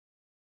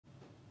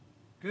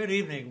Good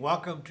evening.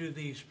 Welcome to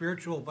the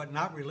Spiritual But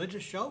Not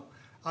Religious Show.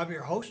 I'm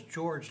your host,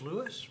 George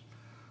Lewis.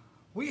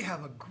 We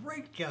have a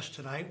great guest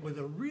tonight with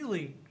a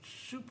really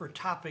super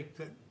topic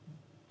that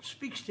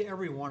speaks to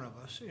every one of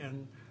us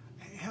and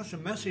has a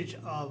message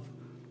of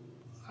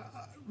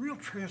real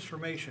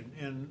transformation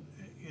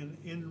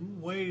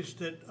in ways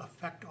that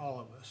affect all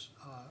of us.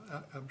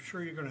 I'm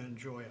sure you're going to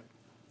enjoy it.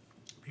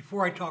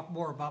 Before I talk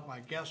more about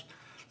my guest,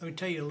 let me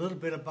tell you a little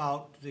bit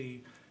about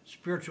the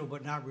Spiritual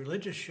But Not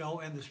Religious Show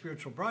and the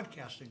Spiritual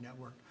Broadcasting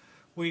Network.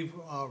 We've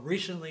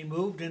recently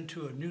moved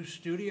into a new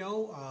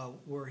studio.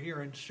 We're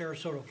here in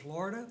Sarasota,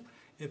 Florida.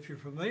 If you're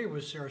familiar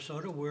with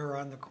Sarasota, we're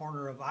on the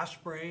corner of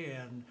Osprey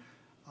and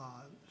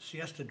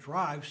Siesta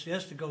Drive.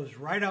 Siesta goes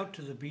right out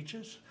to the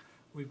beaches.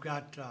 We've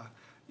got, the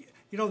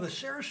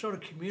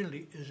Sarasota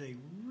community is a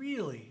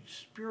really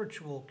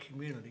spiritual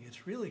community.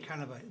 It's really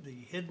kind of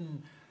the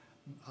hidden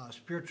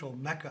spiritual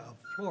mecca of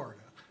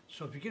Florida.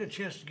 So if you get a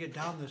chance to get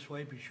down this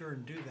way, be sure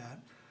and do that.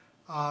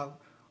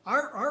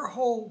 Our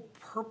whole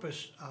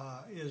purpose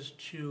is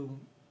to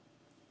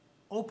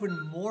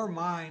open more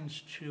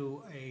minds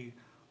to a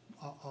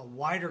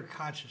wider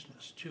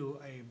consciousness,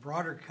 to a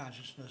broader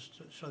consciousness,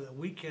 so that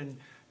we can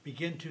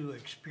begin to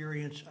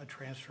experience a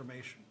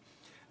transformation.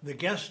 The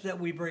guests that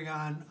we bring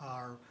on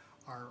are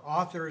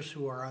authors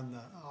who are on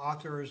the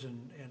authors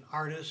and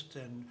artists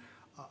and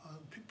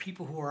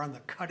people who are on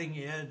the cutting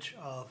edge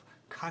of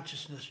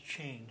consciousness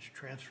change,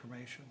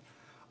 transformation.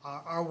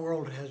 Our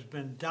world has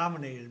been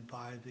dominated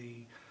by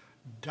the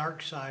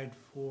dark side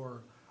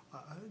for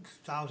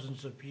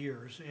thousands of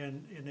years,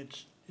 and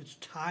it's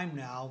time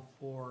now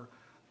for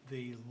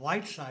the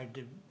light side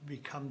to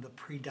become the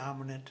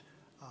predominant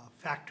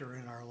factor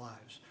in our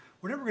lives.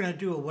 We're never going to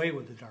do away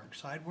with the dark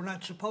side. We're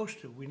not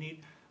supposed to. We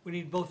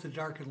need both the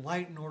dark and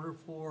light in order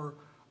for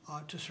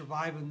to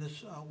survive in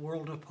this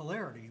world of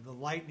polarity. The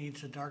light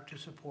needs the dark to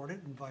support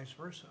it, and vice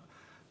versa.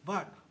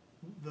 But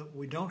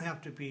we don't have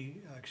to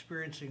be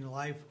experiencing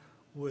life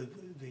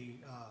with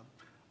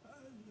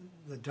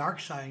the dark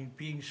side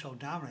being so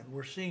dominant.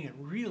 We're seeing it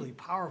really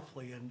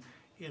powerfully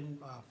in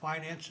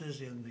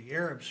finances, in the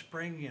Arab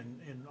Spring,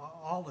 and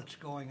all that's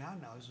going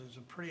on now. It's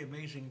a pretty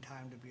amazing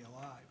time to be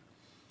alive.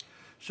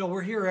 So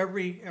we're here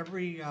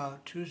every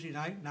Tuesday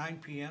night, 9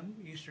 p.m.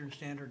 Eastern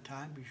Standard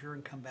Time. Be sure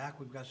and come back.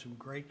 We've got some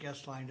great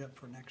guests lined up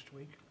for next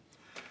week.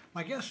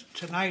 My guest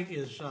tonight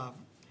is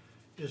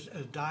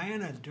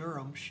Diana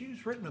Durham.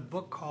 She's written a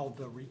book called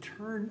The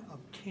Return of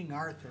King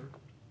Arthur.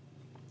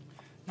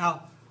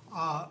 Now,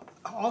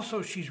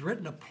 also she's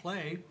written a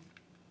play.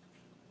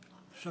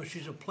 So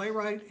she's a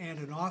playwright and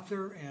an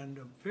author and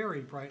a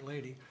very bright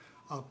lady,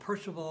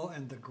 Percival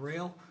and the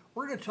Grail.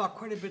 We're going to talk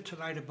quite a bit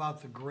tonight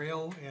about the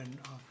Grail and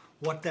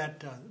what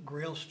that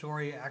Grail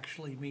story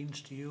actually means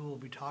to you. We'll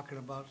be talking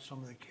about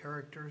some of the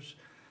characters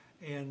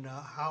and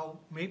how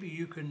maybe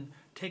you can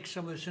take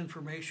some of this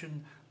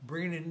information,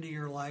 bring it into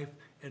your life,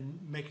 and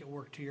make it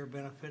work to your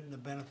benefit and the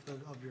benefit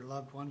of your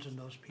loved ones and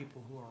those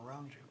people who are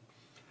around you.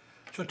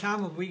 So,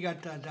 Tom, have we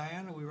got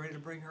Diana? Are we ready to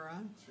bring her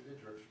on? Sure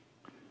did, George.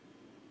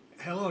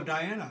 Hello,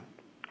 Diana.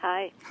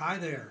 Hi. Hi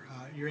there.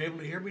 You're able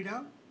to hear me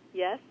now?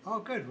 Yes. Oh,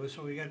 good.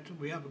 So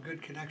we have a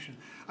good connection.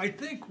 I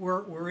think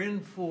we're in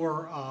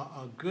for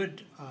a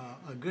good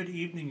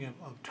evening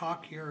of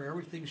talk here.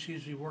 Everything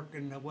seems to be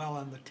working well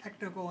on the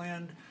technical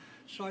end,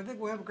 so I think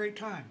we'll have a great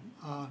time.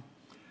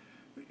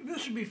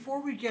 Listen,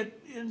 before we get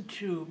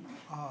into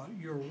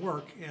your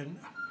work, and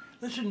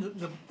listen,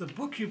 the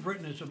book you've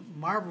written is a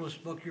marvelous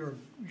book. You're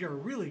a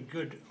really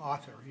good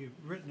author.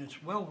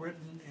 It's well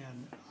written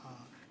and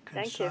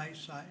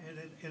concise, and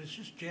it's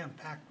just jam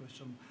packed with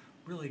some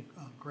really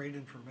great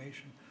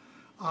information.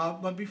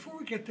 But before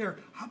we get there,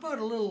 how about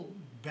a little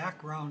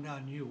background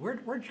on you?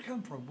 Where'd you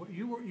come from?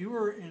 You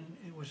were in,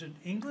 was it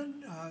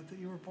England that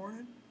you were born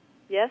in?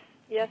 Yes.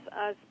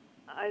 I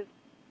was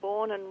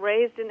born and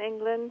raised in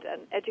England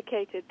and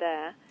educated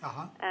there,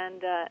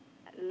 and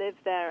lived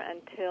there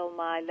until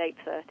my late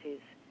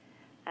 30s.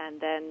 And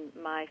then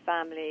my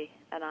family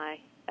and I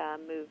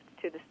moved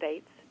to the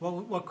States.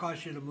 What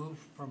caused you to move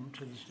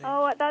to the States?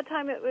 Oh, at that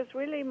time it was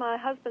really my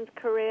husband's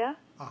career.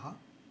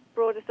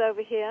 Brought us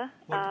over here.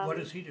 What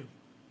does he do?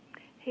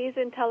 He's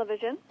in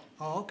television.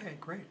 Oh, okay,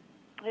 great.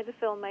 He's a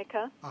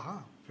filmmaker.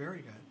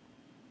 Very good.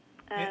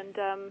 And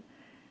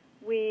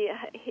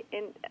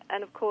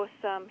and of course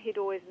he'd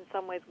always in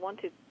some ways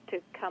wanted to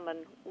come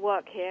and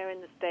work here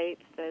in the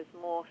States. There's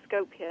more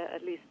scope here,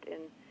 at least in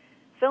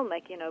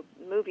filmmaking,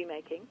 movie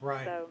making.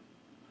 Right. So,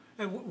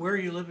 and where are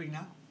you living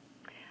now?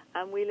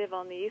 We live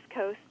on the East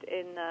Coast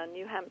in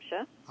New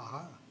Hampshire.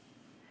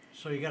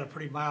 So you got a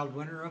pretty mild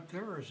winter up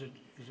there, or is it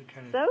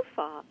kind of... So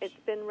far, it's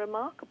been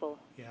remarkable.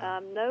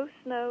 Yeah. No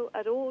snow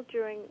at all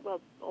during,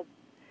 or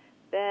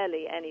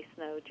barely any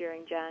snow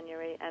during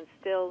January, and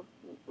still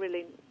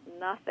really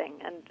nothing,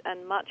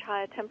 and much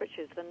higher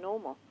temperatures than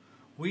normal.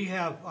 We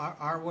have,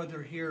 our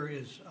weather here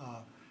is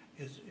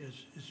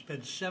it's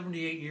been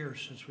 78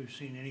 years since we've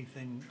seen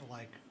anything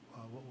like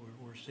what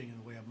we're seeing in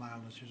the way of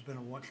mildness. It's been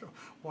a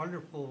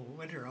wonderful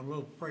winter. I'm a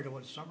little afraid of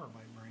what summer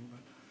might bring, but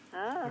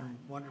it's been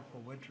a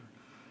wonderful winter.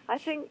 I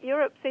think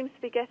Europe seems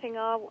to be getting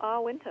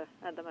our winter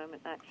at the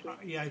moment,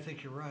 actually. Yeah, I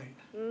think you're right.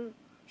 Mm.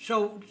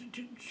 So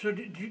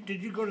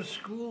did you go to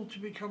school to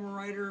become a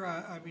writer?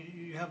 I mean,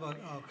 you have a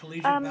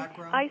collegiate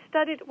background? I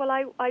studied,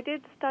 I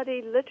did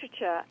study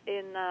literature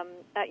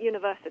at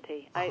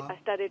university. I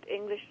studied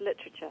English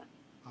literature.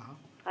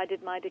 I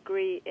did my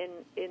degree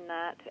in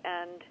that,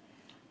 and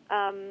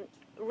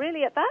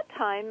really at that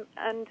time,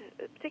 and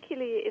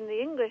particularly in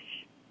the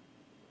English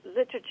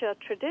literature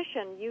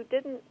tradition, you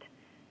didn't,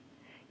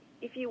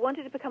 if you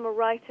wanted to become a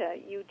writer,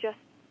 you just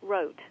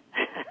wrote.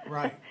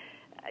 Right.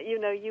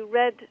 You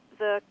read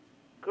the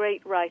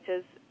great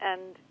writers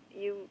and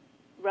you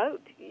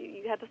wrote.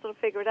 You had to sort of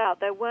figure it out.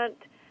 There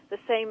weren't the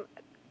same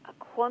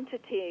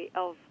quantity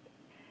of,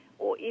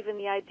 or even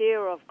the idea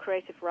of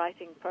creative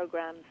writing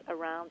programs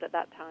around at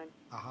that time.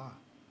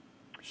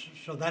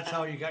 So that's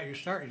how you got your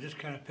start. You just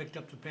kind of picked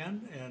up the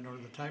pen or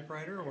the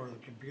typewriter or the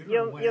computer.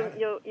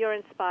 You're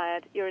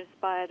inspired. You're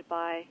inspired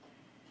by.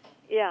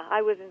 Yeah,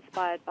 I was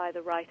inspired by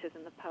the writers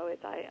and the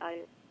poets.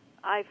 I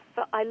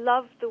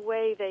loved the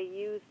way they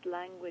used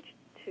language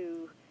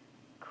to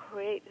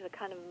create a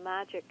kind of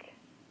magic,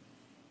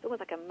 almost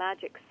like a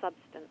magic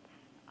substance.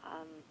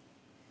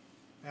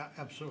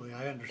 Absolutely,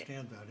 I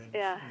understand that. And,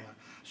 yeah.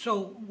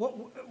 So,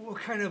 what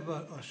kind of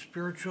a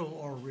spiritual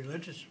or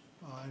religious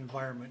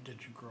environment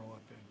did you grow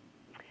up in?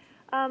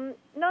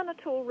 None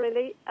at all,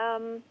 really.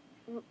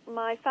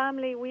 My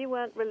family, we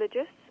weren't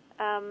religious.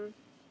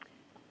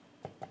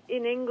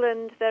 In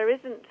England, there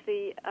isn't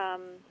the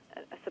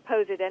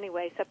supposed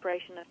anyway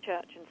separation of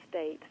church and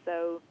state.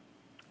 So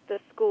the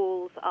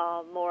schools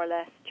are more or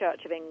less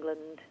Church of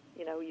England.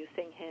 You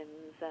sing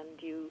hymns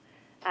and you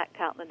act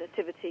out the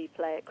nativity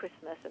play at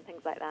Christmas and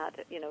things like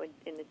that,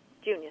 in the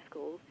junior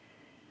schools.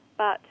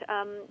 But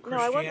no,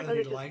 I wasn't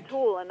religious at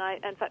all, and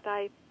in fact,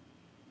 I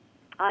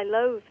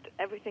loathed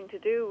everything to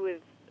do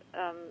with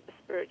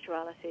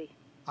spirituality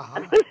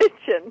and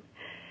religion,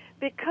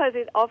 because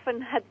it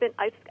often had been,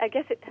 I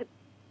guess it had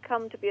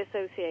come to be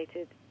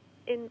associated,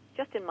 in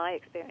my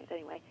experience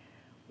anyway,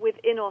 with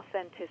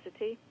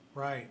inauthenticity.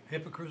 Right,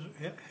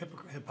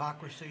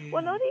 hypocrisy.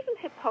 Well, not even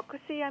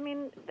hypocrisy. I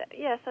mean,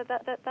 yes,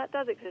 that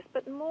does exist,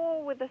 but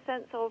more with the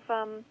sense of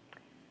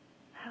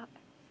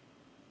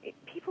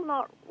people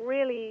not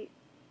really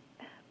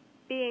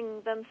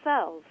being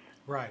themselves.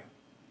 Right.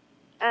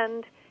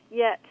 And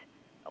yet,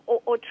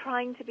 or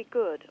trying to be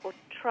good, or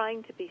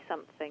trying to be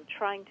something,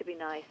 trying to be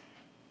nice.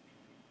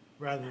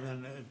 Rather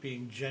than it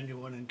being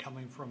genuine and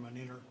coming from an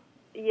inner...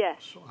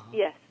 Yes,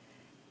 yes.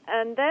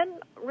 And then,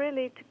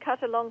 really, to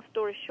cut a long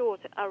story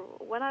short,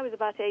 when I was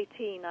about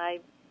 18,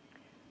 I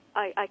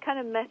kind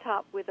of met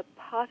up with a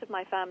part of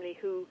my family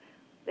who,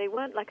 they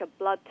weren't like a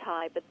blood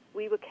tie, but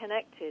we were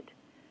connected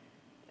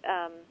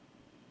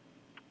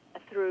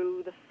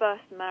through the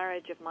first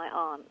marriage of my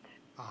aunt.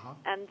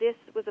 And this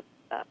was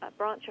a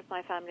branch of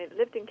my family that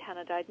lived in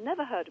Canada. I'd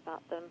never heard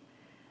about them.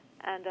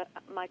 And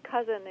my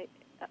cousin,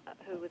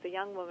 who was a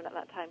young woman at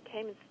that time,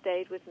 came and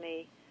stayed with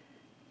me.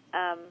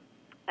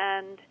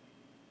 And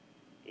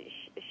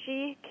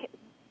she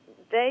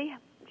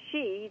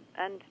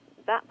and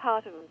that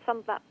part of them, some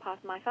of that part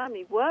of my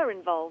family, were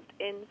involved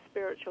in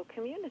spiritual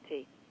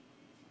community.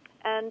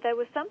 And there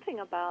was something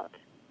about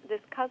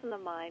this cousin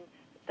of mine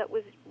that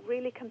was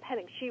really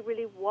compelling. She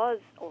really was,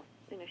 or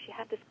she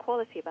had this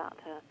quality about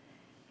her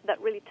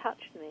that really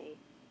touched me.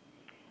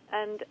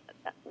 And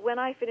when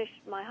I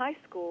finished my high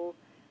school,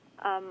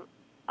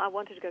 I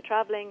wanted to go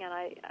traveling, and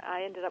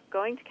I ended up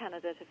going to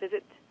Canada to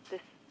visit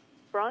this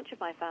branch of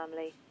my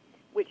family,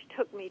 which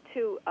took me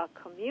to a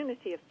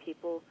community of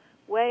people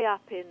way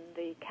up in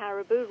the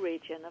Cariboo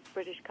region of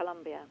British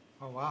Columbia.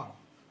 Oh, wow.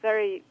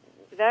 Very,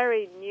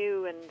 very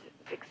new and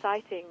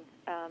exciting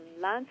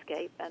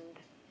landscape and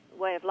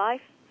way of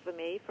life for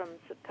me,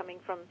 coming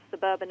from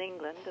suburban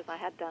England, as I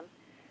had done.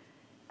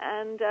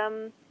 And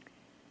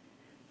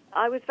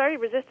I was very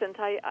resistant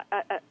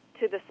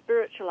to the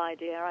spiritual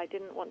idea. I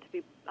didn't want to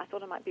be, I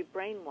thought I might be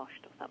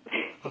brainwashed or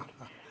something.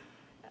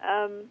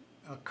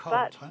 A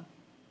cult, huh?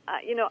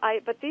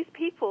 But these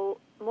people,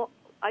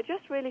 I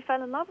just really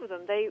fell in love with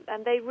them.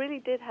 They really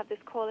did have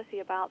this quality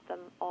about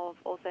them of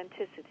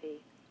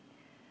authenticity,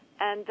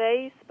 and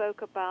they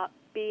spoke about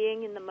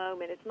being in the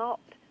moment. It's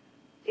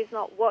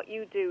not what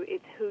you do;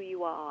 it's who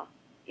you are.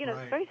 Right.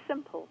 It's very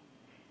simple,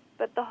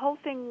 but the whole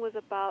thing was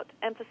about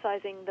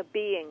emphasizing the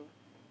being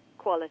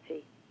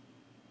quality,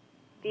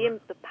 the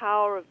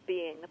power of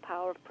being, the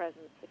power of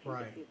presence. If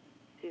you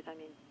see what I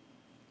mean.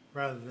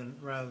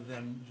 Rather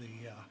than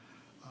the.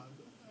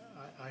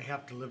 I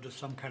have to live to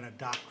some kind of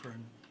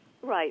doctrine.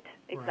 Right,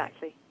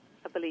 exactly.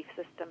 Right. A belief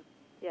system,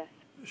 yes.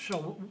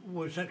 So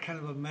was that kind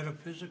of a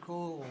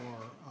metaphysical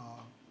or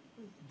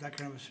that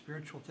kind of a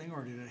spiritual thing,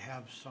 or did it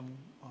have some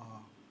a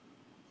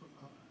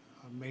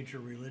major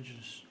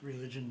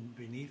religion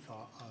beneath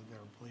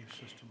their belief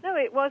system? No,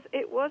 it was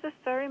a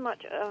very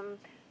much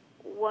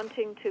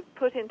wanting to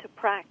put into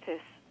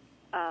practice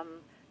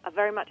a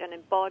very much an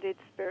embodied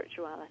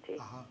spirituality.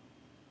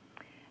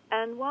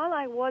 And while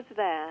I was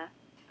there,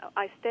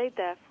 I stayed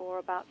there for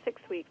about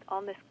 6 weeks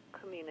on this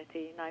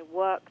community, and I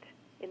worked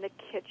in the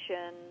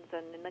kitchens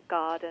and in the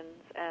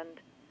gardens and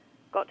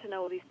got to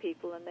know all these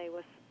people, and they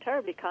were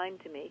terribly kind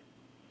to me.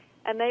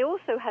 And they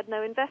also had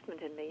no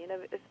investment in me.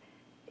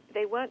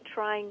 They weren't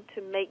trying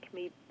to make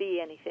me be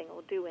anything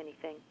or do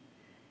anything.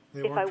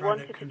 If I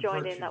wanted to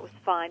join in, that was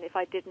fine. If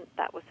I didn't,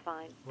 that was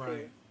fine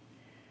too.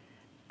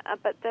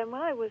 But then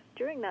when I was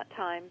during that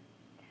time,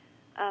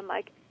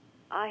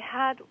 I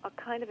had a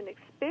kind of an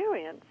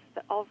experience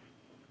of,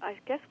 I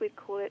guess we'd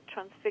call it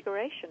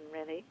transfiguration,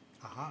 really.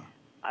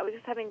 I was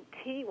just having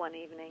tea one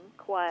evening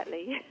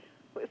quietly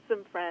with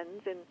some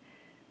friends in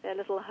their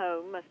little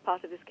home as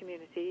part of this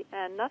community,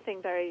 and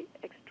nothing very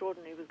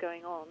extraordinary was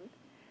going on.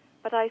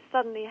 But I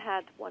suddenly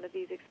had one of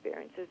these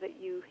experiences that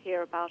you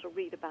hear about or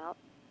read about,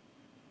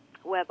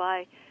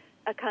 whereby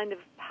a kind of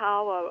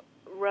power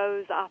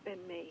rose up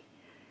in me.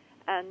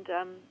 And,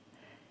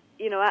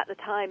 at the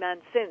time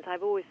and since,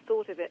 I've always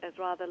thought of it as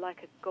rather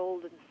like a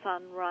golden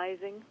sun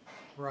rising.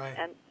 Right.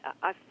 And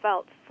I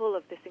felt full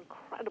of this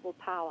incredible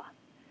power.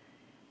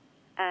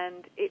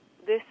 And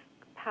this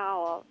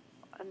power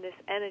and this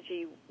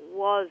energy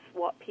was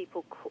what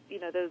people,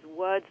 those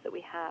words that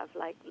we have,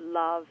 like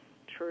love,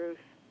 truth.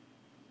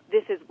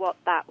 This is what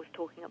that was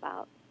talking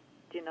about.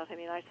 Do you know what I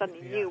mean? I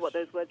suddenly knew what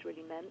those words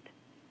really meant.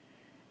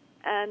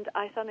 And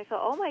I suddenly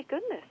thought, oh my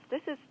goodness,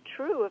 this is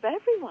true of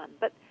everyone,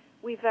 but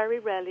we very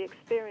rarely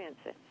experience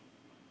it.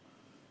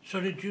 So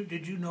did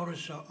you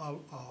notice a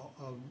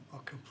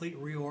complete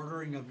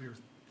reordering of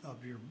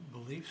your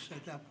beliefs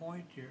at that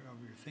point, of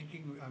your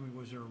thinking? I mean,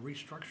 was there a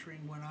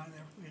restructuring went on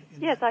there?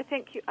 Yes, I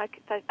think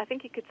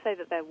you could say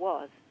that there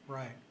was.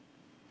 Right.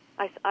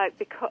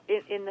 Because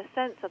in the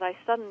sense that I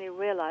suddenly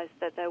realized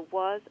that there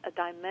was a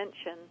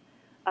dimension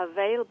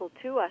available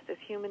to us as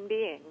human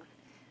beings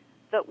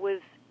that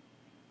was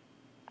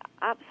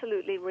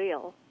absolutely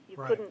real. You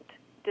couldn't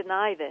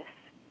deny this.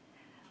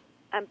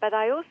 But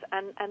I also,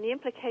 and the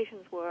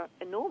implications were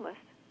enormous,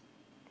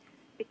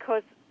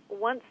 because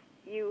once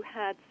you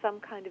had some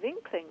kind of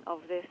inkling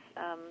of this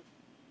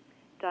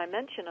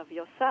dimension of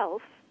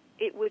yourself,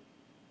 it would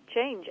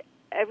change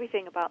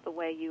everything about the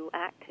way you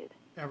acted.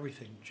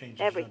 Everything changes.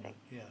 Everything.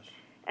 Yes.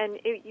 And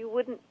you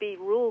wouldn't be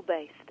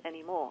rule-based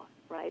anymore,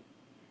 right?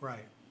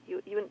 Right.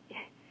 You wouldn't,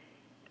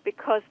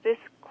 because this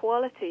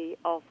quality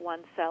of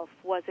oneself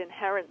was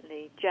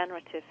inherently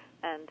generative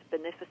and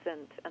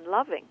beneficent and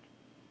loving.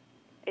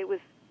 It was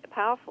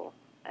powerful,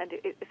 and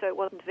so it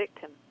wasn't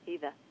victim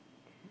either.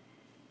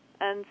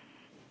 And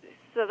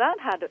so that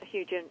had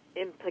huge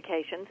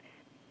implications.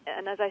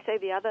 And as I say,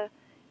 the other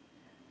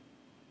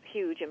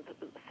huge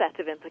set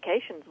of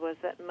implications was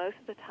that most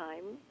of the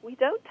time we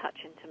don't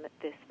touch into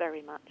this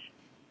very much.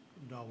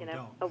 No, we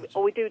don't.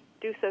 Or we do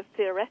so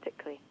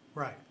theoretically.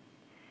 Right.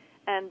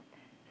 And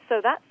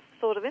so that's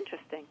sort of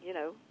interesting,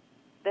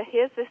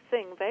 here's this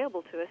thing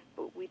available to us,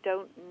 but we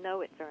don't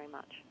know it very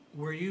much.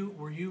 Were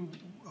you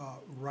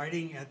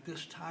writing at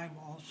this time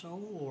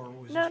also, or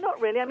was No, not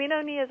really. I mean,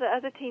 only as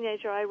a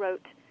teenager I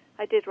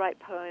did write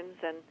poems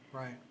and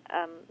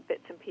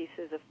bits and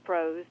pieces of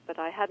prose, but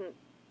I hadn't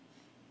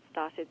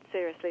started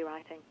seriously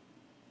writing.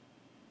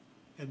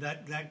 And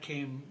that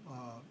came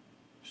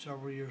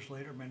several years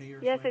later, many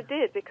years later? Yes, it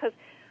did, because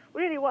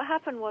really what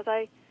happened was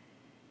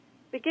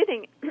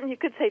you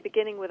could say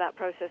beginning with that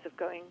process of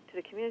going to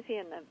the community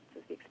and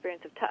the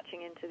experience of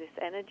touching into this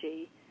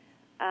energy,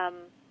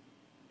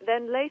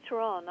 then later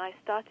on I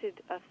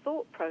started a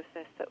thought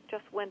process that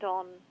just went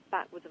on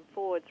backwards and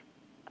forwards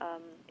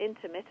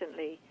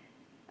intermittently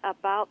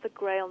about the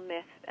Grail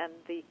Myth and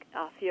the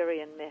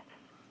Arthurian myths.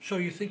 So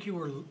you think you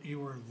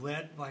were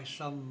led by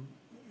some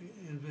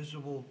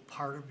invisible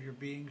part of your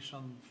being,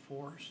 some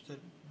force that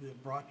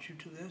brought you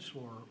to this,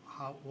 or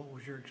what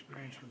was your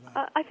experience with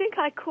that? I think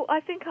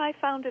I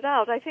found it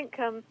out. I think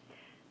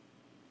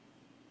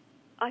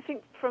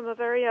from a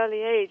very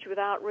early age,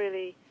 without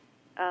really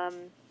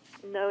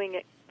knowing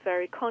it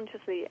very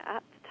consciously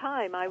at the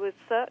time, I was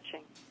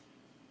searching.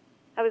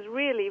 I was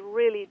really,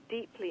 really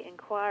deeply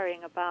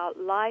inquiring about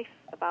life,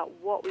 about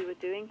what we were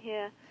doing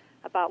here,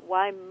 about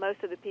why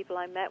most of the people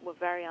I met were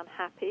very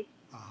unhappy.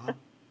 Uh-huh.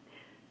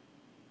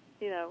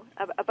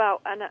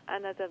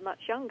 And as a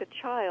much younger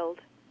child,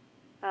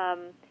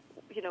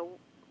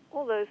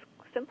 all those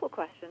simple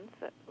questions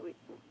that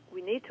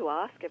we need to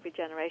ask every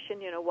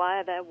generation. Why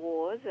are there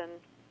wars, and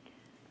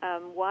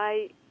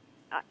why?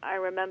 I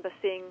remember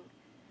seeing,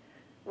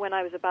 when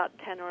I was about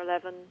 10 or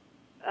 11,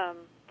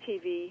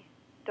 TV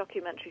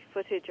documentary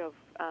footage of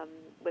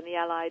when the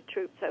Allied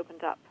troops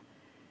opened up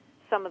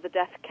some of the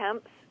death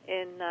camps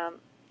in,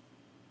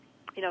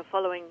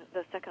 following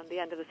the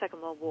end of the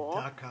Second World War.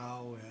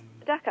 Dachau,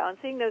 and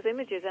seeing those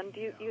images, and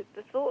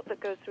the thought that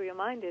goes through your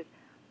mind is,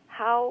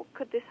 how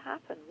could this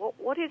happen?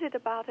 What is it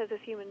about us as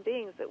human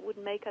beings that would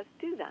make us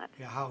do that?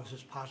 Yeah, how is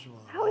this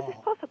possible? How is this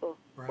possible?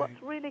 Right.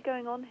 What's really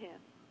going on here?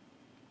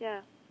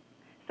 Yeah.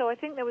 So I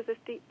think there was this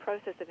deep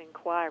process of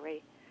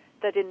inquiry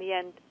that in the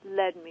end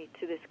led me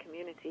to this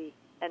community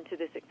and to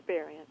this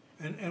experience.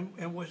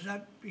 And was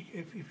that,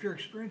 if your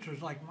experience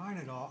was like mine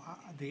at all,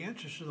 the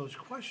answers to those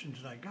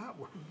questions that I got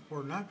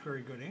were not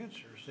very good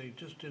answers. They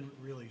just didn't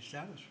really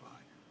satisfy.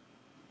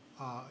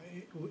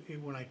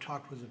 When I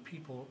talked with the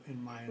people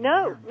in my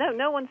environment.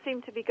 No one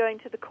seemed to be going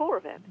to the core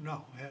of it.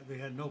 No, they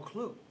had no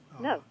clue.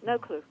 No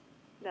clue.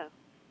 No.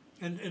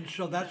 And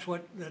so that's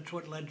what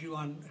led you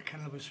on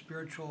kind of a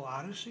spiritual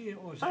odyssey.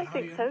 Was that I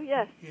think so.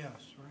 Yes.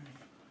 Yes, right.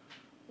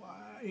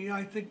 Well,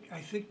 I think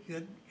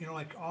that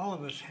like all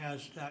of us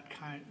has that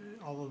kind.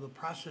 Although the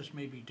process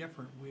may be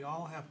different, we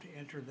all have to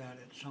enter that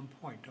at some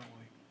point, don't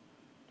we?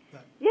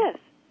 Yes,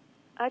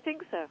 I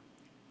think so.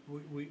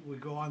 We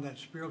go on that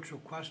spiritual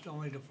quest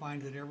only to find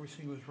that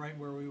everything was right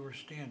where we were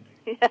standing.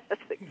 Yes,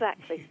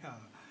 exactly. Yeah,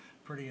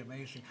 pretty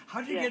amazing.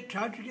 How'd you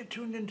get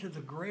tuned into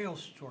the Grail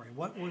story?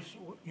 What was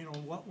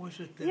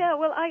it that? Yeah,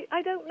 well,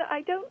 I don't know.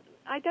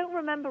 I don't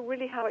remember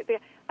really how it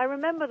began. I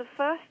remember the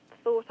first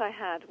thought I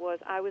had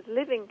was I was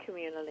living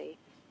communally.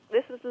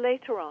 This was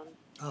later on.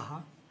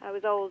 I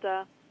was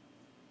older,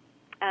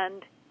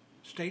 and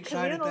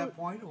stateside at that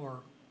point,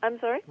 or? I'm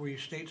sorry? Were you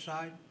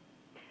stateside?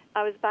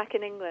 I was back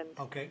in England.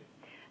 Okay.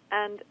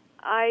 And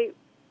I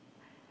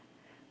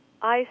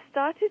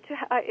started to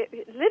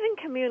living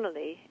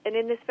communally and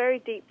in this very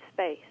deep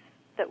space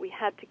that we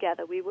had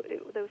together.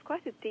 There was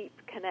quite a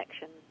deep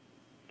connection,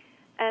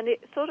 and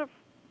it sort of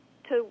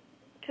to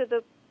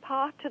the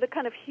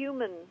kind of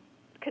human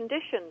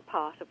condition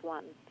part of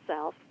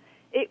oneself.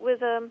 It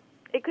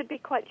could be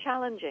quite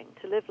challenging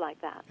to live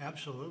like that.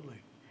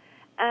 Absolutely.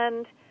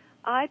 And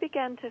I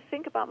began to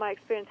think about my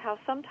experience, how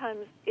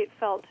sometimes it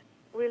felt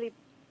really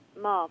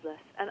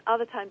marvelous, and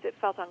other times it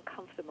felt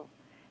uncomfortable.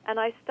 And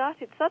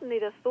suddenly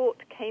the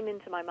thought came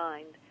into my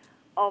mind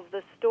of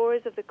the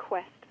stories of the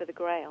quest for the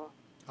Grail,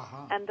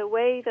 and the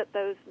way that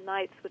those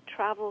knights would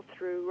travel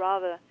through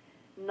rather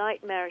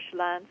nightmarish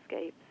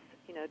landscapes,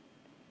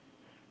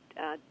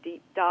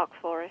 deep dark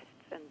forests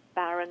and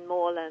barren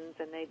moorlands,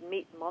 and they'd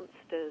meet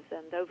monsters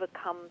and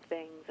overcome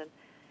things.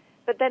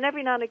 But then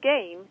every now and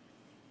again,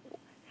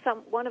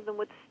 one of them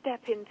would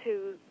step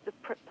into the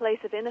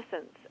place of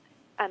innocence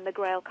and the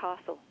Grail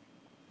Castle.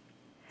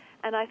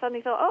 And I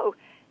suddenly thought, oh,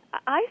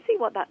 I see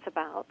what that's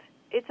about.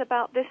 It's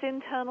about this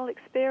internal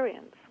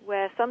experience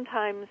where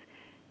sometimes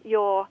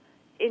you're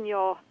in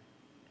your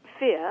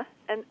fear,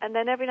 and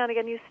then every now and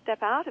again you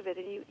step out of it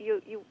and you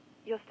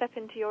step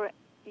into your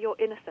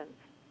innocence.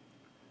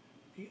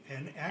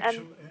 And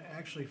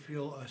actually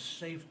feel a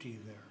safety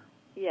there.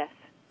 Yes.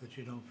 That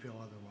you don't feel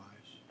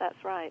otherwise.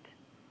 That's right.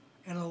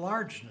 And a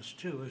largeness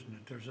too, isn't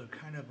it? There's a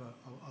kind of a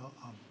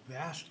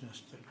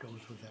vastness that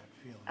goes with that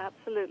feeling.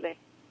 Absolutely.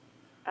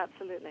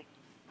 Absolutely.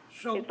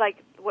 So it's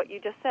like what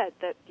you just said,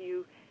 that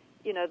it's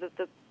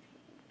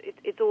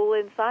all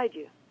inside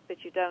you,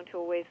 but you don't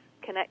always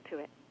connect to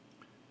it.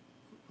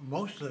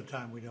 Most of the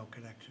time we don't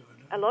connect to it.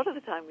 A lot of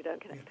the time we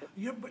don't connect to it.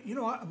 Yeah, but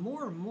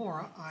more and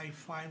more I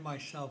find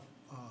myself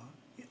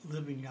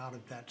living out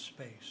of that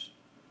space.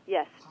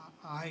 Yes.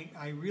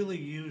 I really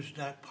use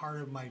that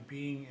part of my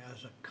being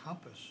as a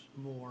compass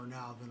more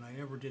now than I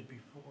ever did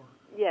before.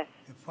 Yes.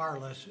 And far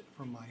less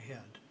from my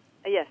head.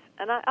 Yes,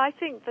 and I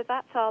think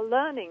that's our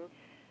learning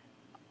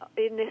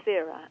in this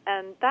era,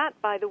 and that,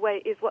 by the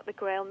way, is what the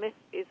Grail Myth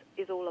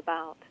is all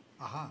about.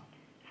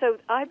 So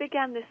I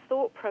began this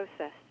thought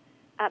process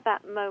at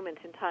that moment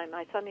in time.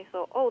 I suddenly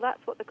thought, oh,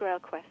 that's what the Grail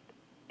Quest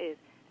is.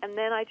 And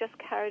then I just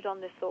carried on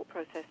this thought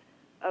process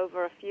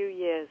over a few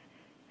years,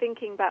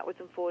 thinking backwards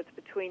and forwards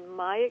between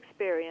my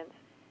experience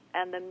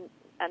and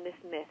this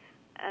myth.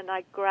 And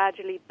I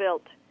gradually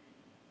built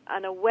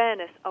an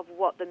awareness of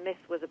what the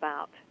myth was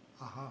about.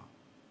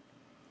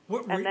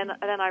 And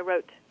then I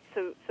wrote,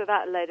 so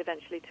that led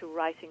eventually to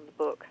writing the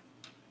book.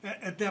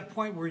 At that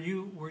point, were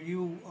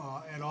you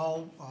at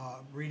all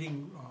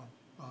reading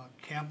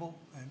Campbell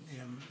and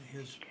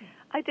his?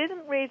 I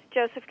didn't read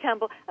Joseph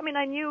Campbell. I mean,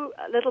 I knew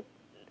little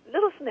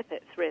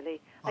snippets,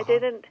 really.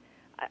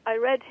 I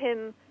read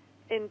him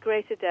in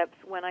greater depth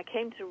when I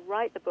came to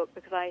write the book,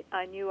 because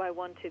I knew I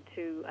wanted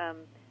to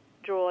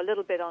draw a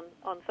little bit on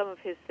some of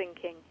his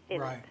thinking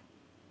in it.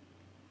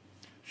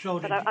 So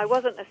but I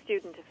wasn't a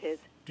student of his.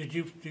 Did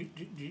you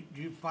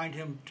find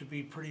him to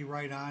be pretty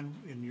right on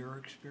in your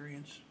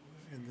experience?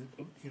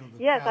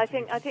 Yes, I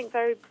think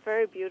very,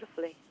 very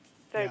beautifully,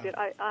 very good.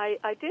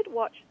 I did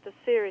watch the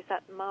series,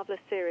 that marvelous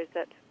series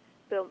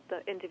the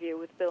interview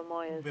with Bill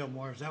Moyers. Bill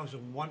Moyers, that was a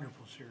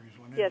wonderful series,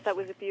 wasn't it? Yes, that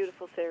was a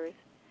beautiful series.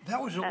 That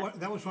was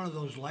one of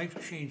those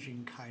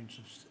life-changing kinds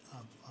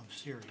of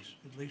series,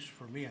 at least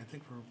for me. I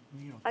think for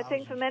I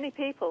think for many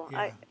people.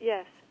 Yeah.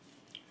 Yes,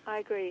 I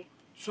agree.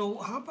 So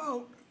how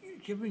about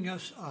giving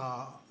us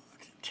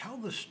tell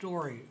the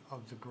story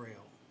of the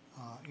Grail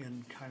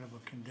in kind of a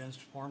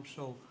condensed form,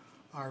 so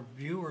our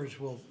viewers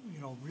will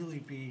really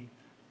be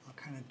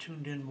kind of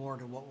tuned in more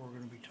to what we're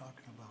going to be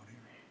talking about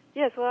here.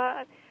 Yes,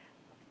 well,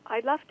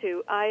 I'd love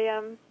to.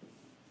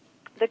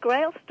 The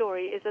Grail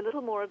story is a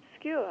little more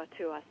obscure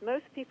to us.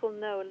 Most people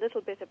know a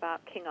little bit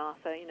about King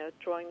Arthur,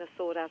 drawing the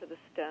sword out of the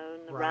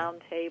stone, the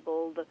round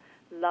table, the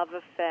love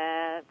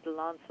affair, the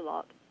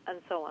Lancelot,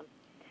 and so on.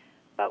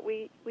 but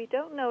we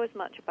don't know as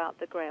much about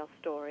the Grail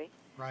story.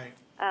 Right.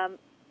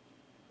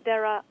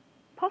 There are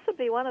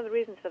possibly one of the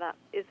reasons for that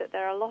is that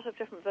there are a lot of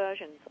different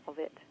versions of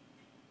it,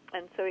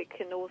 and so it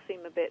can all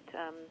seem a bit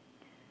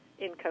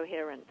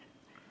incoherent.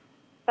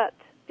 But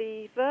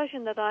the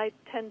version that I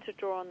tend to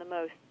draw on the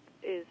most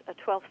is a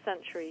 12th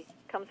century,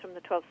 comes from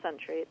the 12th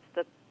century. It's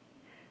the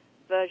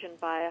version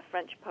by a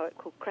French poet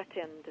called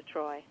Chrétien de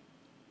Troyes.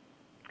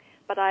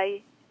 But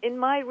in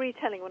my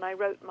retelling, when I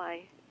wrote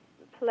my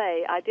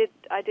play, I did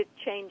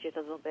change it a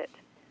little bit.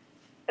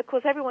 Of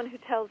course, everyone who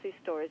tells these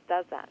stories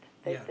does that.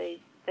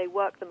 They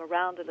work them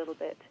around a little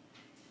bit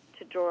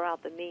to draw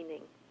out the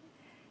meaning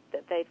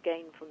that they've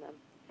gained from them.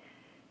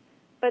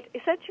 But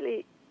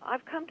essentially,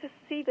 I've come to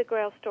see the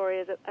Grail story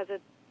as a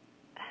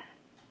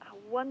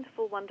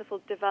wonderful,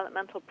 wonderful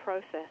developmental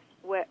process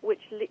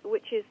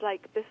which is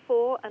like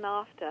before and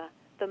after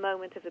the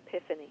moment of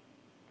epiphany.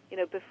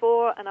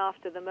 Before and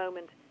after the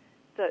moment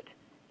that,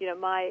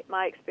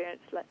 my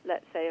experience,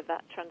 let's say, of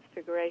that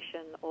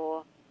transfiguration,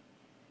 or,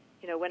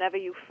 whenever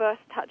you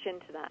first touch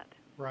into that.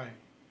 Right.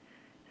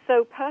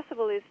 So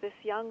Percival is this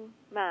young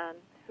man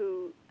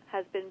who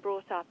has been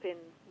brought up in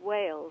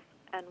Wales,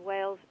 and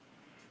Wales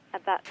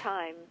at that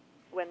time,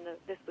 when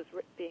this was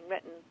being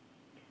written,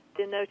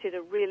 denoted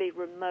a really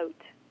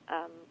remote,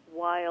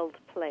 wild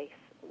place,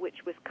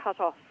 which was cut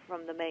off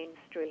from the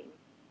mainstream.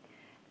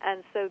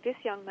 And so this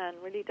young man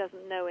really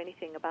doesn't know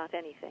anything about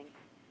anything.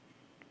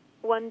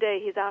 One day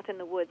he's out in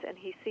the woods and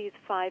he sees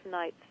 5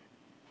 knights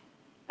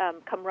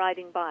come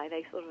riding by.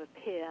 They sort of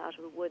appear out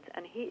of the woods,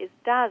 and he is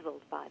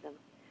dazzled by them.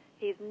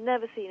 He's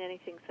never seen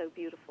anything so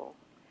beautiful.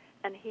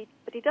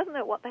 But he doesn't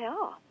know what they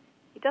are.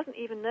 He doesn't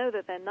even know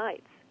that they're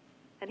knights.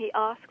 And he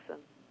asks them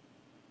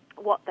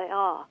what they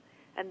are.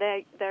 And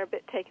they're a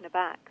bit taken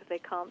aback because they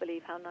can't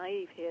believe how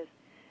naive he is.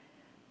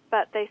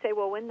 But they say,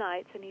 well, we're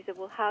knights. And he said,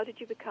 well, how did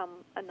you become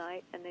a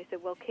knight? And they said,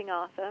 well, King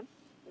Arthur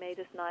made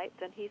us knights.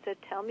 And he said,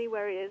 tell me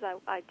where he is.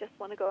 I just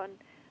want to go and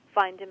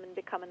find him and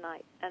become a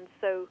knight. And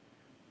so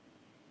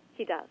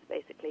he does,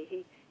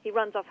 basically. He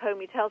runs off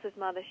home. He tells his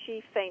mother.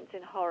 She faints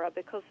in horror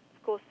because,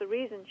 of course, the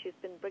reason she's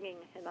been bringing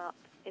him up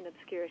in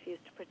obscurity is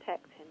to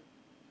protect him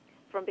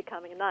from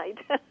becoming a knight.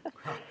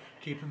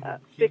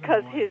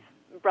 Because his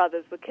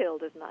brothers were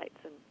killed as knights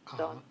and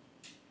so on.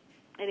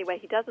 Anyway,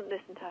 he doesn't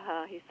listen to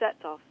her. He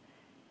sets off.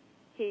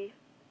 He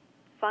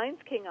finds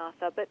King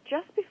Arthur, but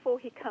just before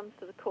he comes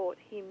to the court,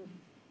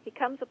 he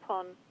comes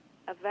upon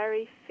a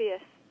very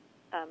fierce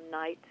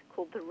knight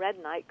called the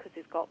Red Knight, because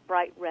he's got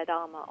bright red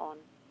armor on.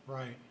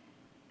 Right.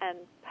 And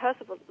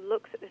Percival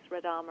looks at this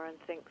red armor and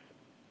thinks,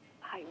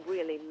 I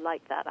really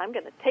like that. I'm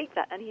going to take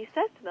that. And he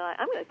says to the knight,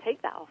 I'm going to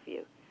take that off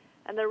you.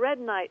 And the Red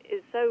Knight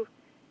is so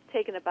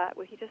taken aback,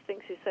 where he just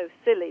thinks he's so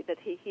silly that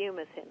he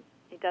humors him.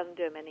 He doesn't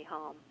do him any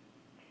harm.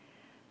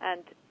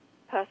 And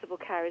Percival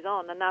carries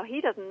on. And now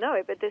he doesn't know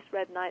it, but this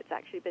Red Knight's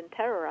actually been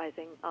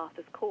terrorizing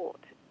Arthur's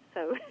court.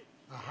 So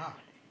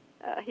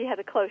he had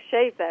a close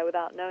shave there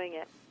without knowing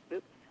it.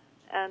 Oops.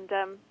 And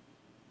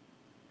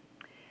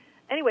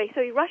anyway,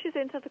 so he rushes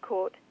into the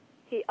court.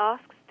 He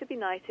asks to be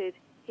knighted.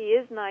 He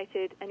is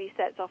knighted, and he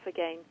sets off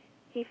again.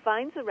 He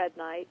finds the Red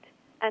Knight,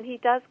 and he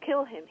does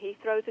kill him. He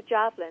throws a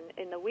javelin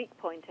in the weak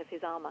point of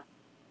his armor.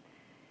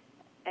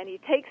 And he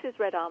takes his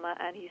red armor,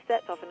 and he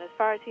sets off, and as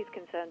far as he's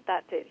concerned,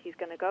 that's it. He's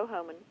going to go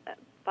home and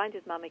find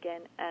his mum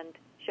again and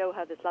show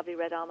her this lovely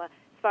red armor.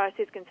 As far as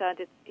he's concerned,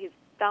 he's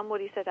done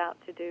what he set out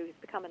to do. He's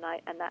become a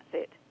knight, and that's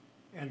it.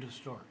 End of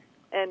story.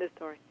 End of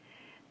story.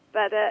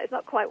 But it's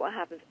not quite what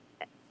happens.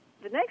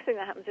 The next thing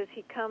that happens is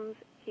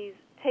he's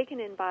taken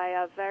in by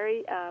a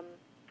very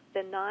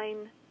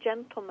benign,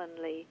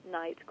 gentlemanly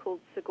knight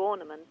called Sir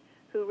Gorneman,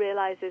 who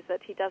realizes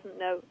that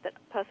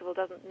Percival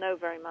doesn't know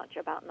very much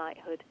about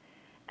knighthood,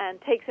 and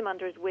takes him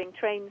under his wing,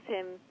 trains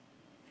him,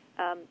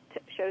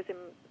 shows him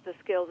the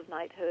skills of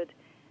knighthood,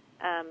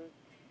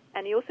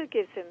 and he also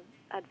gives him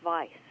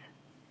advice.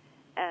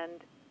 And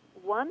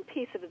one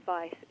piece of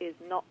advice is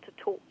not to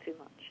talk too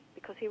much,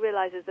 because he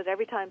realizes that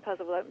every time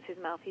Percival opens his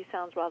mouth, he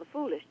sounds rather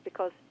foolish,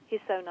 because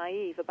he's so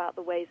naive about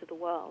the ways of the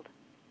world.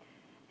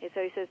 And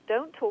so he says,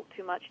 don't talk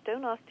too much,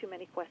 don't ask too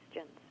many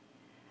questions.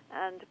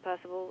 And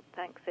Percival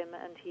thanks him,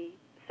 and he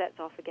sets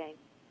off again.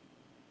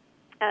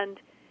 And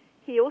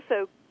he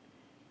also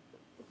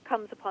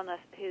comes upon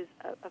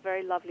a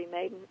very lovely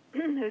maiden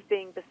who's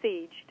being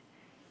besieged.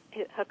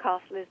 Her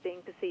castle is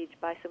being besieged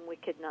by some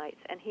wicked knights,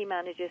 and he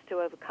manages to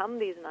overcome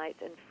these knights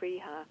and free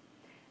her.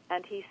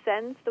 And he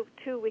sends the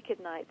 2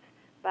 wicked knights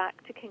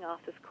back to King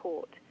Arthur's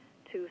court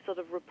to sort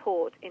of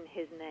report in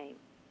his name.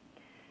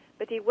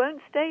 But he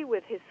won't stay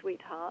with his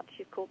sweetheart,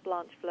 she's called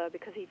Blanchefleur,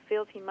 because he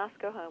feels he must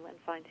go home and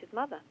find his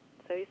mother.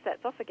 So he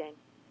sets off again.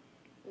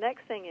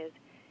 Next thing is,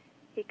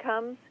 he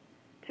comes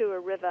to a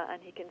river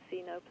and he can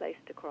see no place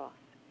to cross.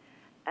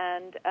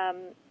 And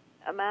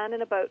a man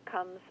in a boat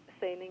comes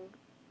sailing,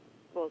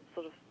 well,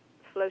 sort of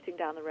floating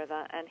down the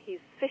river, and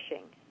he's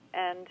fishing.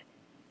 And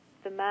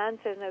the man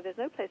says, no, there's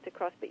no place to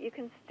cross, but you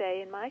can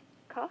stay in my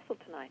castle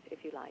tonight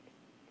if you like.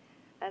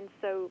 And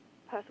so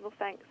Percival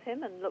thanks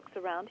him and looks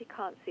around. He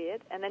can't see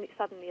it, and then it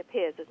suddenly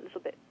appears a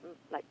little bit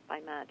like by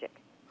magic.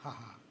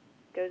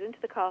 Goes into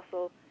the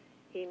castle.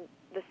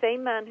 The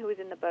same man who was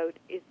in the boat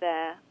is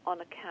there on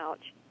a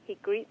couch. He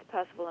greets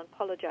Percival and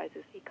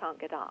apologizes he can't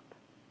get up.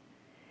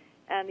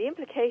 And the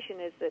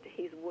implication is that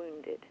he's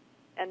wounded.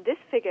 And this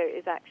figure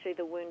is actually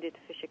the wounded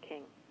Fisher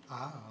King.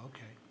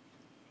 Okay.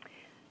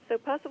 So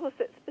Percival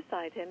sits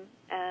beside him,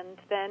 and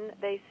then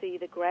they see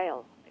the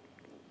Grail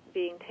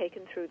being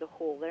taken through the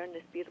hall. They're in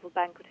this beautiful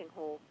banqueting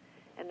hall,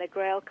 and the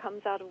Grail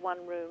comes out of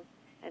one room,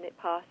 and it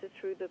passes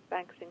through the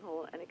banqueting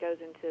hall, and it goes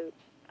into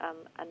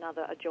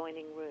another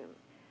adjoining room.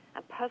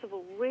 And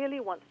Percival really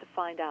wants to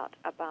find out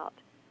about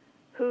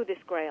who this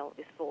Grail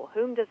is for.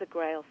 Whom does the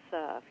Grail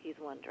serve, he's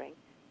wondering.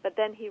 But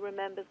then he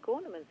remembers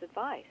Gorneman's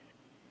advice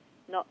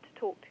not to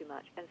talk too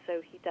much, and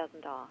so he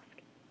doesn't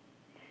ask.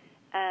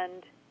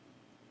 And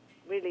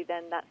really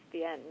then that's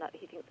the end.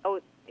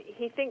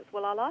 He thinks,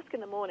 well, I'll ask in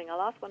the morning.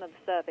 I'll ask one of the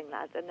serving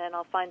lads, and then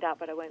I'll find out,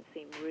 but I won't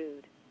seem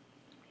rude.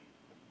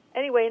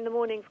 Anyway, in the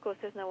morning, of course,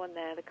 there's no one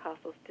there. The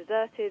castle's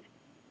deserted.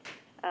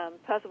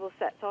 Percival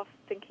sets off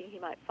thinking he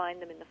might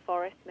find them in the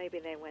forest. Maybe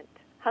they went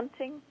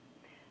hunting,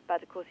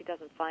 but of course he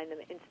doesn't find them.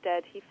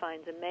 Instead, he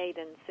finds a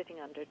maiden sitting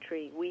under a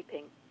tree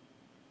weeping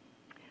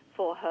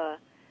for her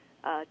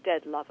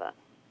dead lover.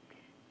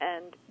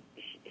 And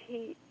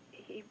he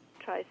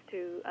tries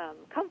to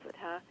comfort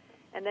her,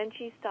 and then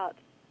she starts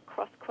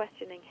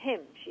cross-questioning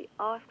him. She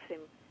asks him,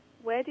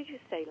 where did you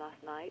stay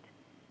last night?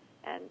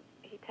 And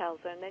he tells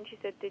her, and then she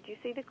said, did you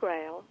see the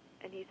Grail?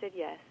 And he said,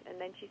 yes. And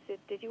then she said,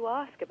 did you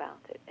ask about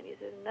it? And he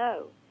says,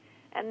 no.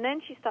 And then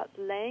she starts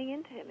laying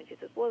into him, and she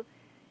says, well,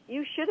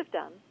 you should have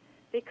done,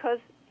 because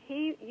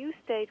you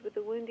stayed with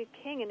the wounded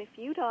king, and if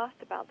you'd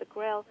asked about the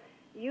Grail,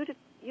 you'd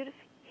have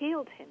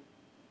healed him.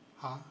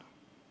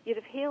 You'd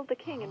have healed the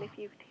king, and if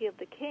you'd healed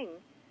the king,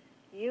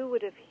 you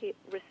would have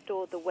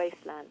restored the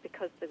wasteland,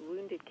 because the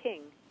wounded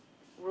king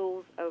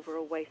rules over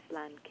a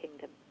wasteland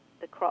kingdom.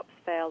 The crops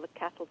fail, the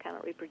cattle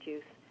cannot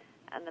reproduce,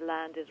 and the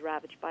land is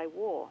ravaged by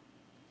war.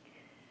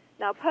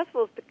 Now,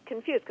 Percival's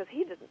confused because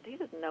he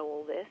doesn't know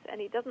all this, and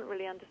he doesn't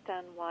really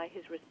understand why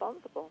he's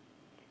responsible.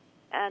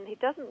 And he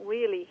doesn't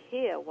really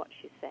hear what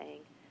she's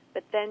saying,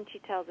 but then she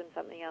tells him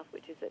something else,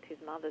 which is that his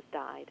mother's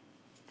died,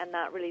 and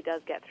that really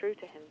does get through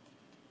to him.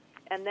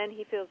 And then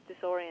he feels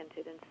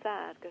disoriented and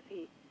sad because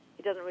he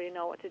doesn't really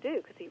know what to do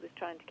because he was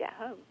trying to get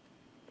home.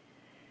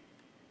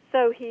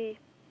 So he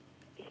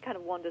kind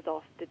of wanders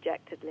off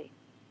dejectedly.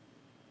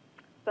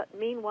 But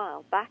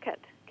meanwhile, back at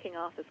King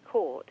Arthur's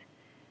court,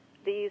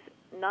 these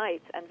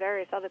knights and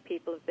various other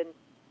people have been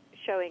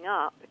showing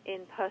up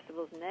in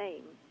Percival's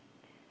name.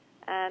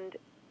 And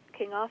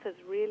King Arthur's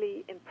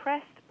really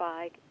impressed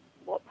by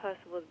what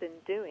Percival has been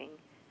doing,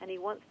 and he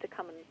wants to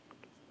come and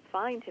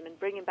find him and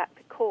bring him back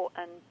to court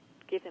and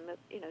give him,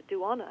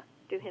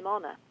 do him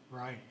honor.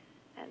 Right.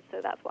 And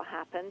so that's what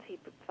happens. He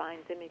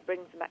finds him, he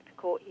brings him back to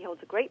court, he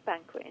holds a great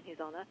banquet in his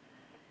honor,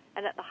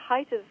 and at the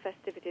height of the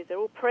festivities, they're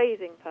all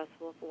praising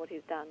Percival for what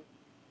he's done,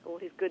 all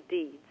his good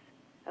deeds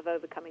of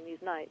overcoming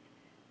these knights.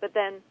 But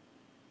then,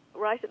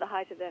 right at the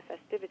height of their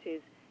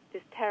festivities,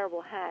 this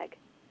terrible hag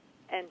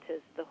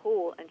enters the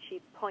hall, and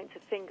she points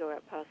a finger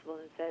at Percival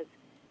and says,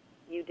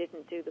 you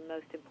didn't do the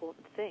most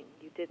important thing.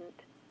 You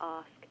didn't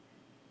ask.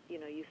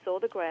 You saw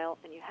the Grail,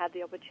 and you had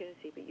the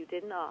opportunity, but you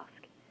didn't ask.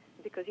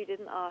 Because you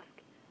didn't ask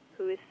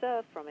who is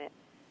served from it,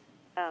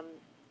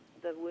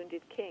 the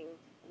wounded king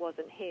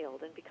wasn't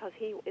healed. And because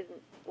he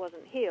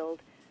wasn't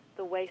healed,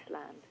 the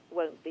wasteland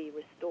won't be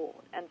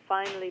restored. And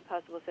finally,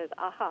 Percival says,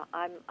 aha,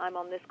 I'm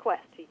on this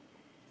quest.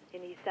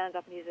 And he stands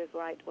up and he says,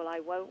 right, well, I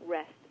won't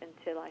rest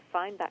until I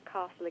find that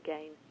castle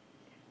again,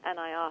 and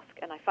I ask,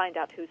 and I find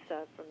out who's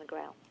served from the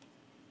Grail.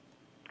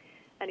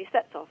 And he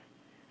sets off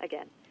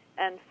again.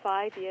 And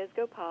 5 years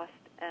go past,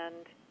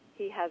 and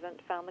he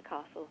hasn't found the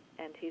castle,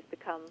 and he's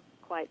become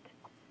quite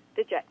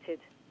dejected.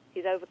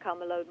 He's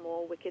overcome a load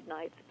more wicked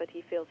knights, but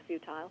he feels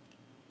futile.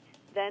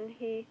 Then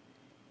he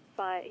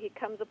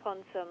comes upon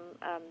some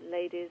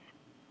ladies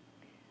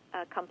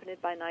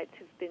accompanied by knights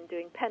who've been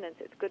doing penance.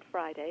 It's Good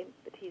Friday,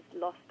 but he's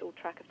lost all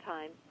track of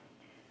time.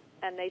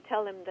 And they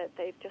tell him that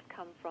they've just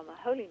come from a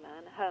holy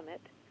man, a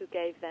hermit, who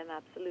gave them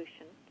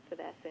absolution for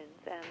their sins.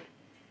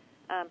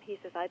 And he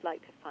says, I'd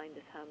like to find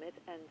this hermit.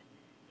 And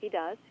he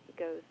does. He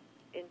goes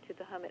into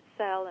the hermit's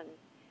cell and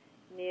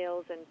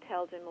kneels and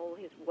tells him all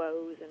his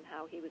woes and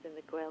how he was in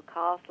the Grail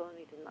Castle and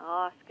he didn't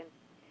ask.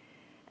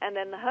 And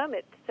then the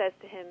hermit says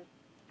to him,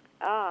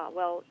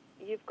 well,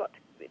 you've got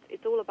to,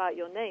 it's all about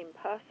your name,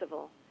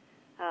 Percival.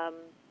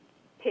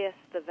 Pierce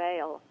the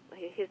veil.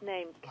 His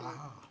name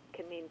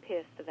can mean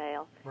pierce the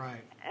veil.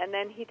 Right. And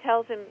then he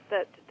tells him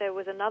that there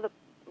was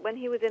when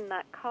he was in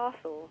that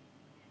castle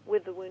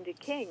with the wounded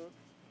king,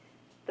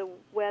 there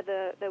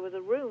was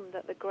a room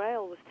that the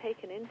Grail was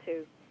taken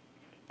into,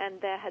 and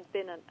there had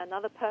been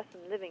another person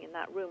living in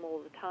that room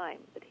all the time,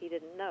 but he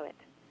didn't know it.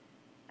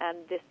 And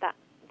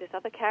this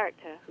other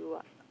character, who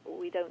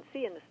we don't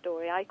see in the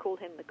story, I call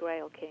him the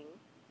Grail King,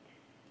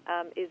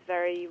 is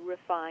very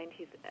refined.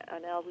 He's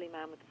an elderly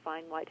man with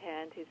fine white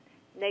hair, and his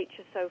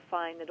nature so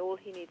fine that all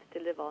he needs to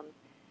live on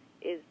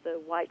is the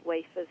white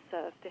wafers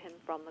served to him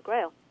from the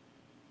Grail.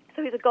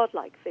 So he's a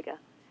godlike figure,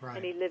 right.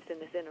 And he lives in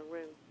this inner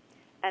room.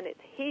 And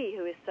it's he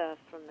who is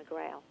served from the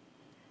Grail.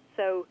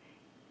 So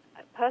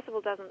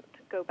Percival doesn't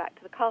go back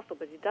to the castle,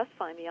 but he does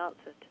find the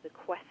answer to the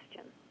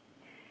question.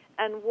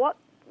 And what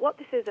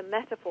this is a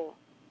metaphor,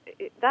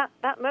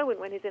 that moment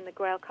when he's in the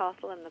Grail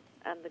Castle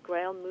and the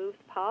Grail moves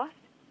past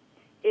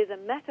is a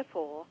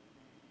metaphor.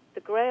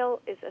 The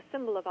Grail is a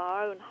symbol of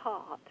our own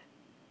heart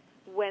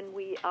when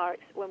we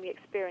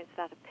experience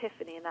that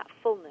epiphany and that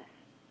fullness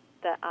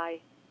that I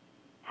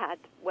had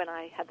when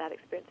I had that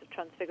experience of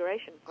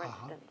transfiguration, for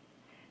instance.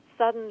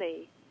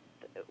 Suddenly,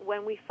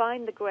 when we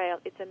find the Grail,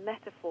 it's a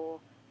metaphor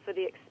for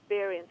the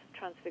experience of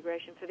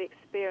transfiguration, for the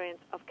experience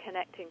of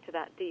connecting to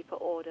that deeper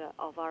order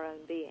of our own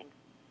being.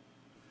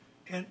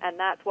 And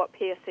that's what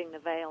piercing the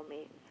veil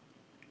means.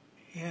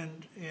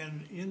 And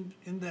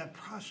in that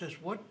process,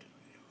 what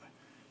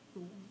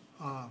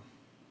are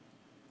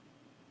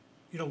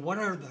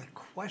the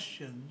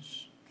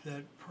questions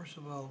that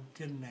Percival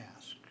didn't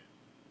ask?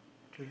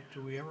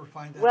 Do we ever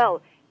find that?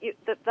 Well,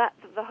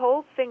 the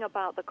whole thing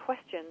about the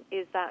question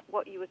is that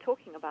what you were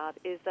talking about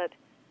is that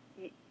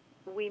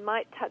we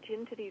might touch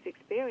into these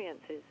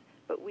experiences,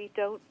 but we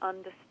don't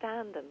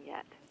understand them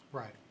yet.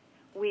 Right.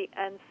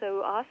 And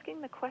so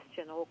asking the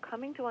question or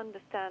coming to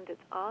understand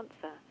its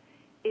answer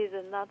is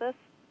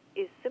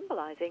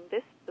symbolizing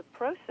the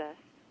process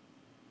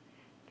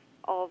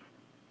of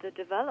the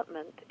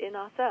development in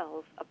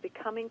ourselves of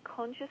becoming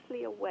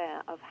consciously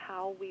aware of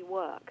how we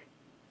work,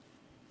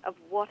 of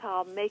what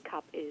our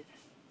makeup is.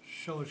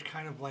 So it's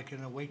kind of like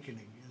an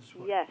awakening, is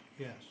what? Yes.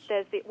 Yes.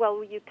 There's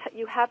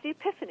you have the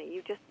epiphany.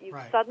 You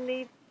right.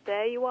 Suddenly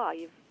there you are.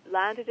 You've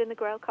landed in the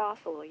Grail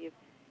Castle, or you've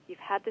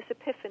had this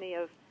epiphany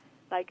of,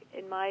 like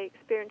in my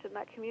experience in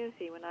that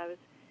community when I was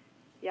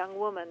a young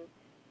woman,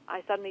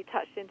 I suddenly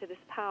touched into this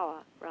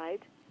power,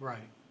 right?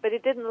 Right. But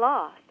it didn't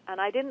last, and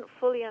I didn't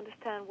fully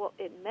understand what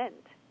it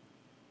meant,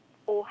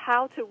 or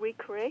how to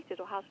recreate it,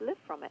 or how to live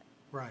from it.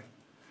 Right.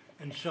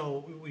 And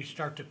so we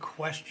start to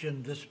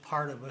question this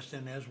part of us,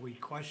 and as we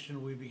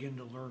question, we begin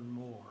to learn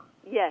more.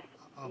 Yes.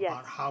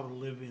 About how to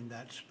live in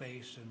that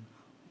space. And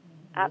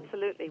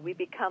absolutely. We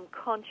become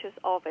conscious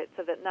of it,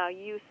 so that now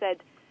you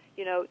said,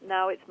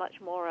 now it's much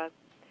more a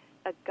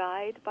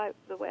guide by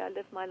the way I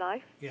live my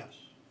life. Yes.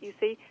 You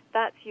see,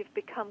 you've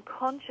become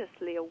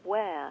consciously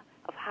aware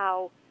of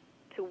how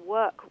to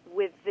work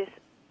with this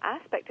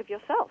aspect of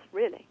yourself,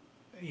 really.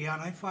 Yeah,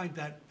 and I find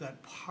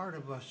that part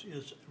of us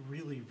is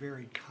really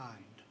very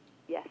kind.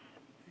 Yes.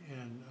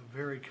 And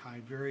very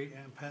kind, very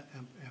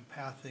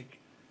empathic,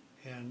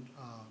 and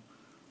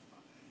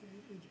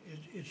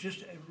it's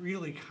just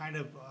really kind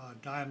of a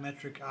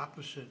diametric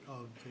opposite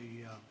of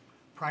the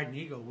pride and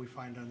ego we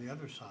find on the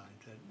other side.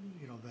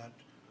 That.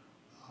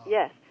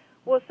 Yes.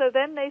 Well, so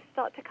then they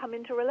start to come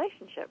into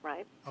relationship,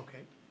 right?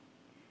 Okay.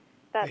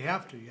 They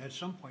have to. At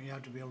some point, you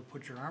have to be able to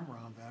put your arm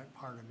around that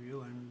part of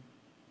you and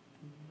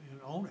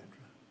own it.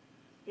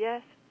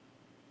 Yes.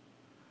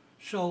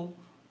 So,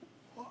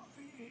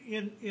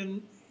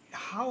 in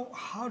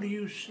how do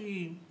you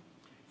see,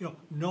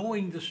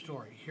 knowing the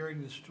story,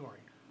 hearing the story,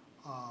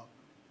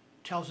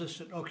 tells us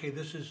that okay,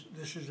 this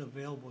is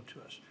available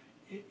to us.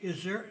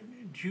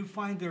 Do you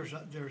find there's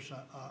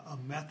a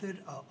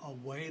method, a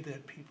way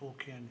that people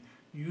can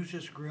use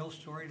this Grail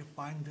story to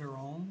find their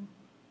own?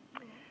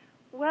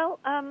 Well,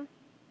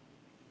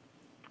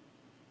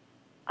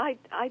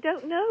 I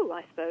don't know,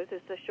 I suppose,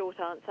 is the short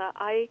answer.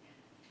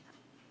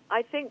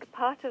 I think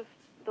part of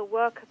the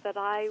work that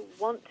I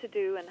want to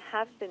do and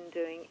have been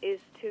doing is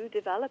to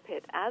develop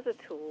it as a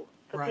tool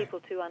for right. people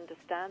to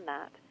understand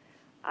that.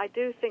 I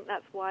do think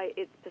that's why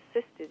it's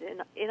persisted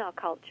in our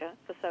culture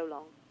for so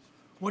long.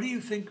 What do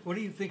you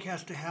think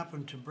has to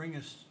happen to bring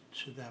us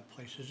to that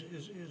place? Is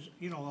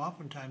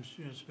oftentimes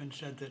it's been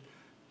said that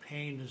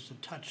pain is the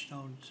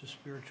touchstone to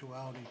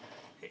spirituality.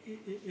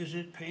 Is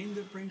it pain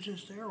that brings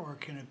us there, or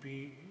can it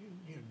be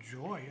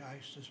joy? I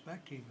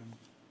suspect even.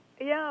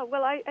 Yeah,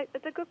 well,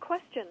 it's a good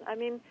question. I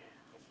mean,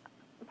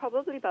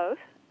 probably both.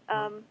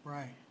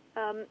 Right.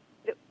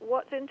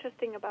 What's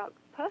interesting about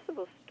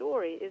Percival's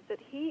story is that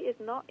he is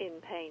not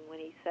in pain when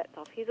he sets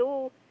off. He's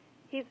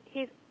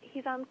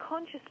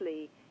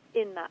unconsciously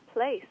in that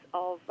place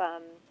of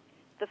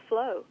the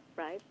flow,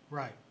 right?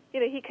 Right.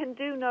 He can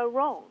do no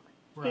wrong.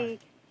 Right.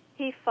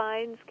 He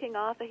finds King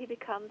Arthur. He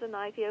becomes a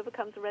knight. He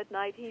overcomes the Red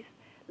Knight. He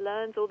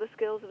learns all the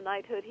skills of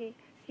knighthood. He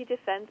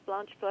defends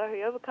Blanchefleur.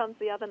 He overcomes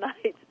the other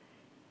knights.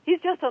 He's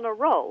just on a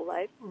roll,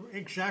 right?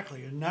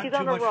 Exactly, and not he's too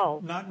on a much,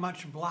 roll. Not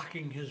much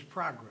blocking his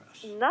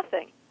progress.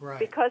 Nothing, right?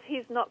 Because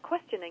he's not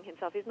questioning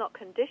himself. He's not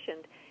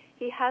conditioned.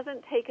 He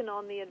hasn't taken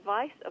on the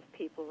advice of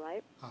people,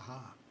 right?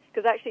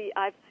 Because actually,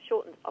 I've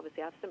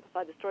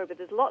simplified the story, but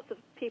there's lots of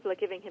people are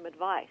giving him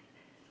advice.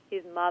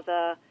 His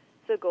mother,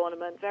 Sir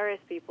Gornament, various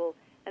people,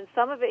 and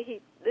some of it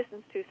he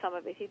listens to, some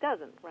of it he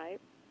doesn't,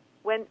 right?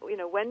 When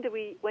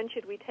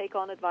should we take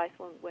on advice?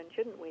 When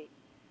shouldn't we?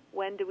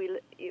 When do we?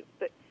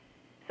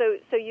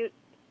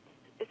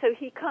 so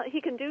he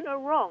can do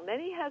no wrong. Then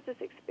he has this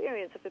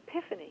experience of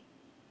epiphany,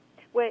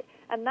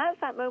 and that's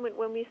that moment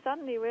when we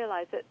suddenly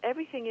realize that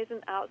everything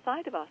isn't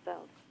outside of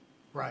ourselves.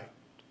 Right.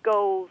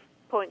 Goals,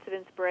 points of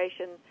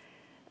inspiration,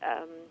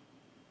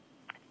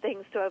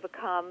 things to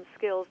overcome,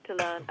 skills to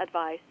learn,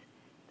 advice.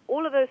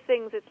 All of those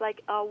things, it's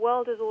like our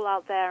world is all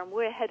out there and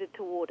we're headed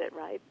toward it,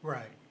 right?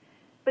 Right.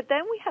 But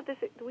then we have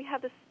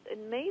this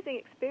amazing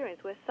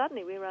experience where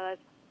suddenly we realize,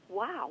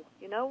 wow,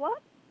 you know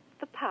what?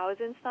 The power's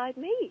inside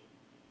me.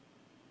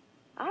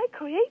 I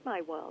create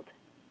my world.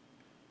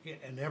 Yeah,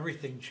 and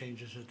everything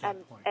changes at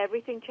that point.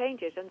 Everything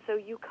changes, and so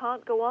you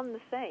can't go on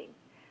the same.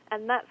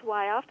 And that's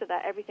why after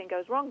that everything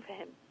goes wrong for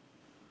him.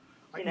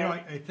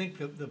 I think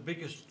the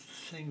biggest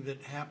thing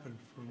that happened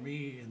for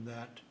me in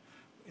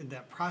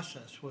that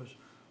process was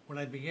when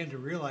I began to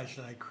realize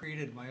that I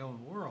created my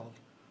own world.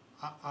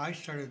 I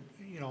started,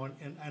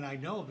 and I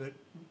know that,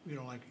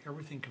 like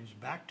everything comes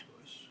back to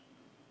us,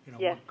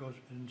 yes. What goes,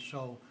 and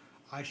so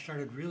I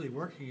started really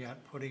working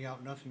at putting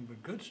out nothing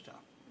but good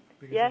stuff.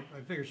 Because yes.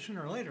 I figured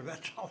sooner or later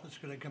that's all that's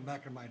going to come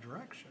back in my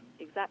direction.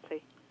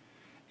 Exactly.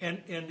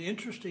 And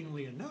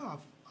interestingly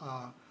enough,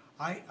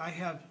 I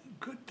have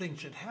good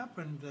things that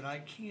happen that I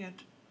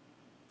can't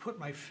put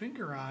my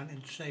finger on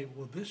and say,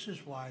 well, this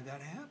is why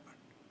that happened.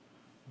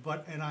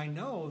 And I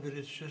know that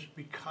it's just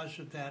because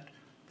of that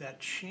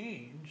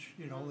change,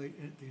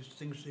 these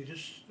things, they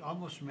just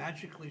almost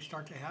magically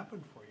start to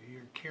happen for you.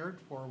 You're cared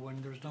for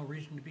when there's no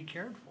reason to be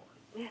cared for.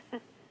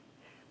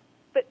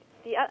 But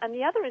the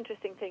other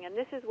interesting thing, and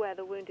this is where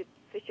the Wounded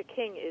Fisher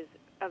King is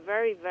a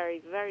very,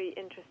 very, very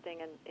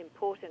interesting and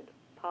important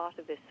part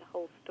of this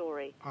whole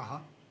story. Uh-huh.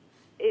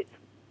 It's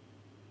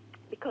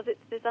because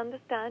it's this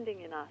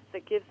understanding in us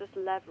that gives us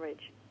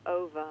leverage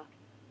over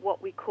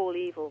what we call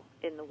evil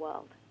in the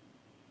world.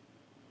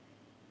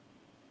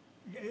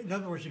 In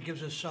other words, it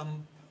gives us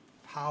some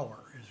power,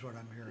 is what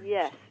I'm hearing.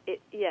 Yes,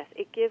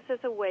 it gives us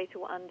a way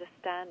to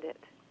understand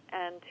it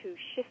and to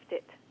shift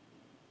it.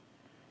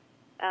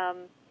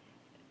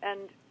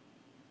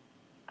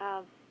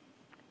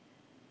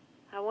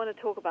 I want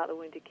to talk about the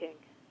Wounded King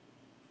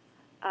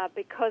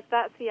because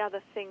that's the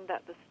other thing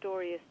that the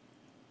story is.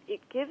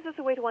 It gives us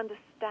a way to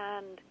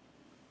understand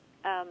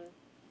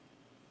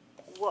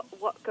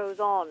what goes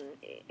on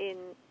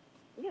in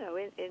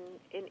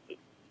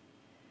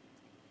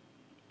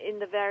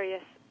the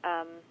various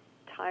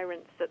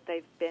tyrants that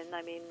they've been.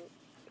 I mean,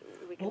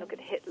 we can look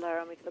at Hitler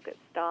and we can look at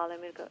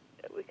Stalin.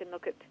 We can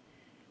look at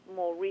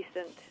more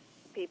recent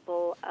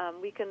people.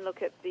 We can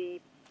look at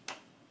the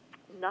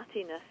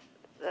nuttiness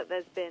that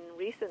there's been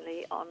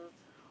recently on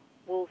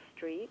Wall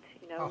Street.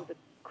 The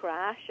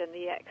crash and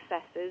the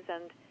excesses,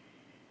 and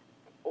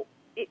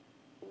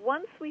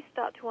once we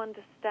start to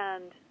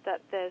understand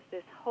that there's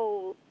this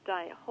whole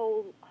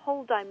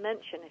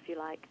dimension, if you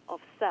like,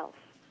 of self,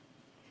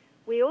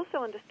 we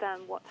also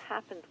understand what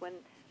happens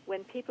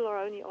when people are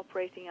only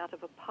operating out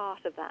of a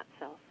part of that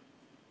self,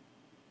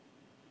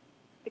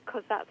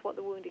 because that's what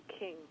the Wounded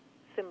King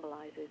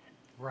symbolizes.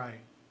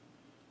 Right.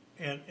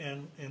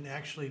 And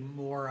actually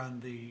more on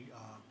the,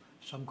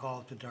 some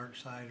call it the dark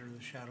side or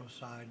the shadow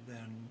side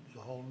than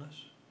the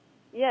wholeness?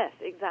 Yes,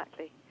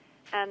 exactly.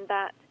 And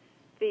that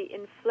the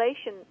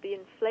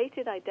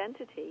inflated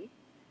identity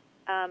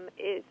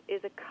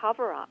is a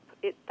cover-up.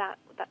 That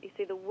you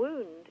see, the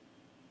wound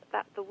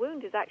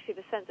is actually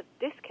the sense of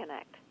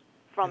disconnect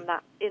from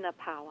that inner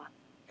power.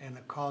 And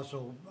a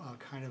causal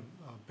kind of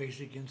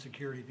basic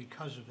insecurity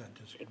because of that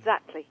disconnect.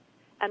 Exactly.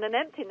 And an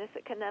emptiness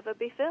that can never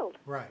be filled.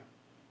 Right.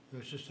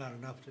 There's just not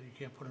enough, that you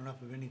can't put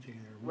enough of anything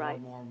in there. More right.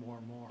 and more and more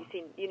and more.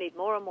 You need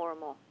more and more and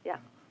more, yeah.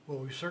 Well,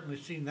 we've certainly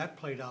seen that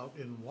played out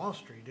in Wall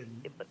Street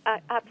in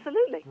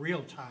absolutely.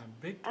 Real time,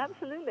 big time.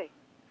 Absolutely.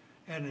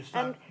 And it's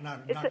not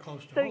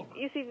close to over. So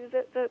you see,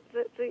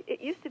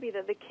 it used to be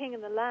that the king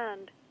and the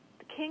land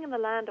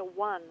are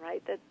one,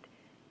 right?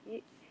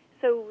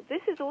 So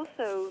this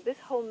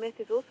whole myth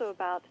is also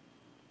about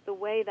the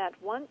way that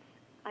once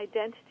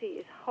identity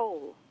is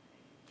whole,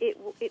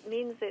 it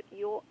means that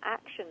your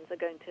actions are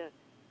going to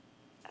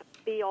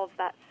be of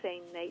that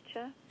same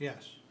nature.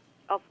 Yes.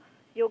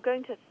 You're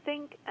going to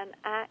think and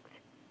act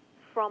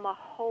from a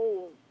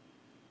whole,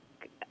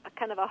 a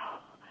kind of a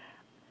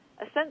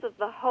sense of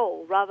the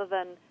whole rather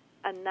than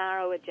a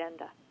narrow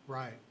agenda.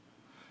 Right.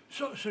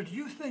 So do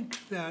you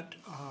think that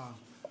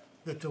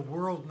that the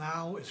world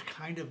now is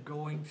kind of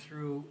going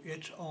through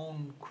its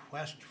own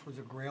quest for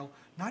the Grail,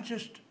 not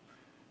just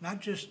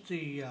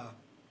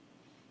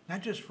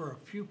for a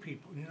few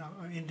people,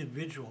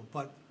 individual,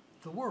 but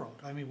the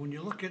world? I mean, when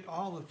you look at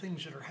all the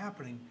things that are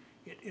happening,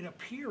 it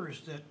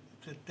appears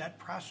that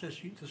process,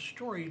 the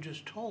story you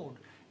just told,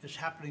 is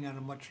happening on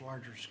a much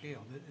larger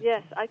scale.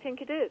 Yes, I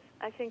think it is.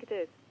 I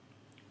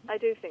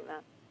do think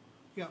that.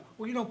 Yeah.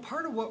 Well,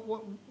 part of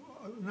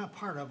not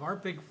part of, our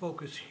big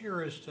focus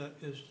here is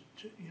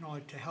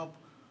to help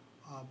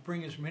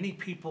bring as many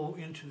people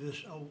into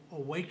this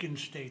awakened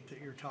state that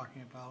you're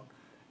talking about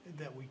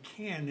that we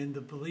can, in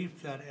the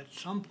belief that at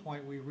some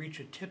point we reach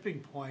a tipping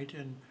point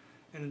and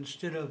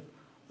instead of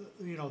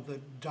the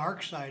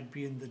dark side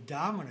being the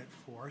dominant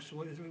force,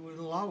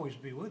 will always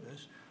be with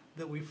us,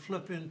 that we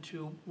flip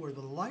into where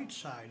the light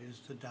side is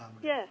the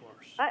dominant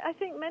force. I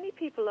think many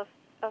people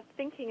are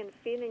thinking and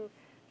feeling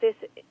this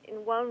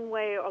in one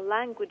way or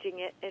languaging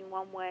it in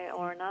one way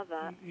or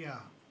another. Yeah.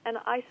 And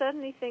I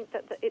certainly think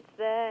that it's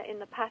there in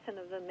the pattern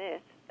of the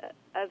myth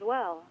as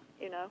well,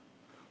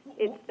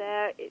 It's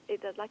there,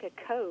 it's like a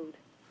code.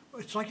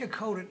 It's like a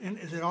code, and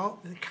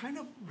it kind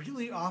of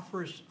really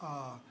offers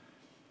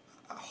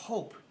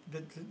hope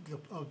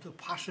of the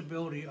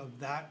possibility of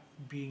that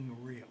being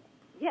real.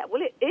 Yeah,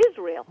 well, it is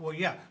real. Well,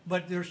 yeah,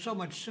 but there's so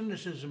much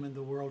cynicism in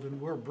the world, and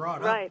we're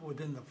brought up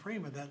within the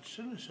frame of that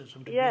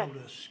cynicism to be able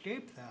to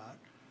escape that.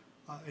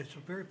 It's a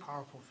very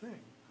powerful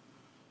thing.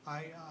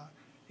 I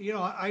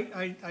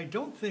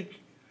don't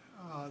think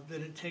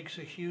that it takes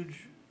a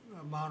huge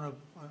amount of.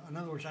 In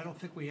other words, I don't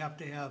think we have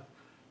to have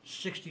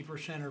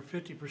 60% or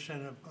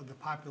 50% of the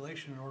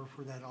population in order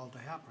for that all to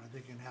happen. I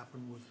think it can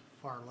happen with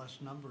far less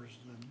numbers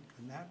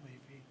than that may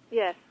be.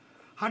 Yes.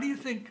 How do you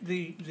think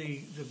the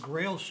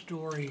Grail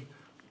story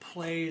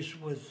plays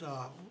with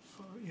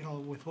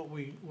with what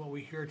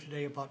we hear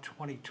today about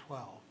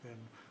 2012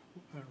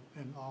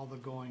 and all the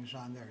goings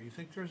on there? You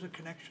think there's a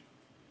connection?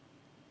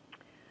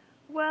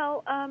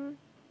 Well,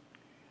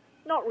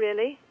 not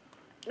really.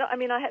 No, I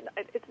mean,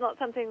 it's not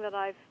something that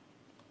I've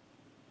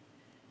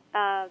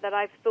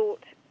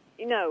thought.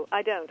 No,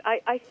 I don't.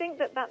 I think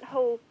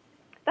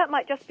that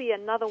might just be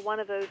another one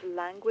of those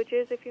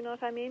languages, if you know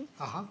what I mean.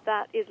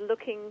 That is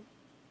looking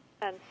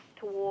and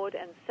toward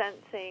and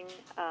sensing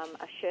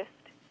a shift.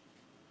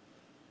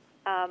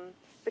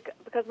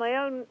 Because my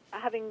own,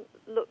 having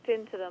looked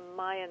into the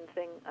Mayan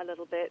thing a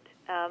little bit,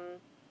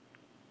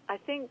 I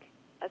think,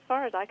 as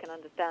far as I can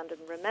understand and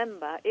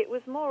remember, it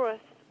was more a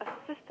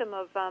system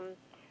of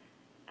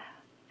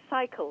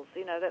cycles.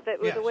 That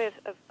was a way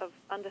of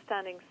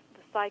understanding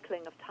the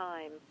cycling of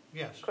time.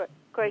 Yes.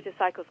 Greater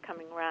cycles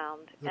coming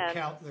round.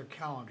 Their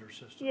calendar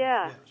system.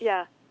 Yeah,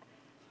 yes.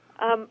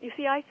 yeah. You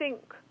see, I think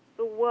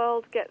the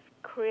world gets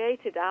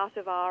created out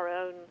of our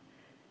own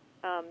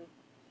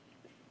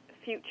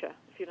future,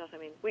 if you know what I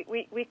mean.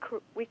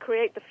 We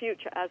create the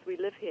future as we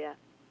live here.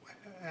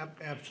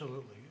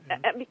 Absolutely.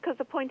 And because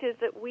the point is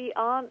that we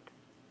aren't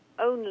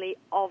only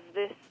of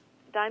this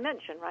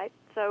dimension, right?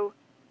 So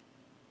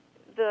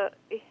the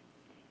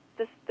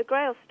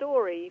Grail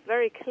story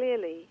very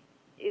clearly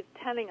is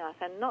telling us,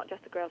 and not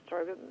just the Grail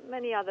story, but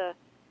many other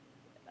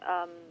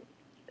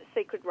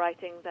sacred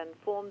writings and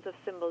forms of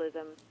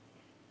symbolism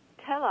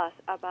tell us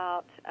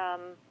about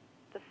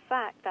the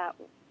fact that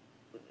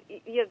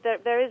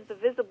there is the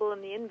visible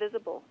and the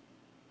invisible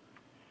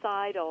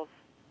side of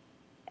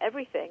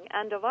everything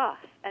and of us,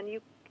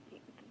 and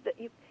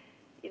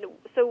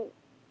so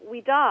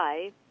we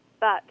die,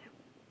 but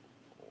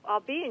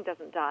our being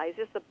doesn't die. It's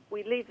just that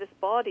we leave this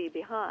body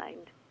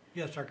behind.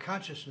 Yes, our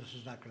consciousness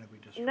is not going to be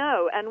destroyed.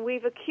 No, and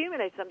we've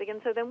accumulated something,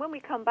 and so then when we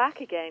come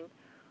back again,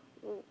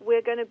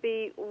 we're going to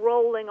be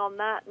rolling on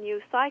that new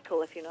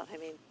cycle, if you know what I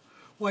mean.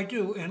 Well, I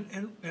do,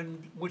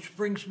 and which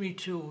brings me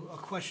to a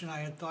question I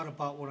had thought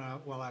about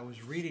while I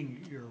was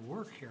reading your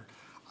work here.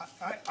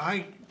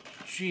 I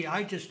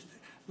just,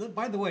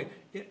 by the way,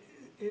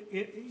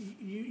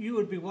 you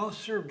would be well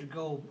served to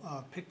go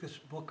pick this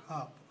book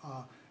up.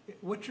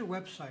 What's your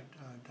website,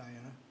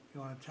 Diana?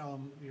 You want to tell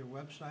them your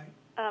website?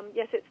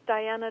 Yes, it's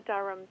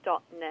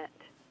dianadurham.net.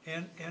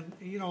 And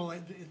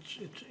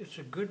it's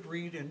a good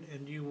read,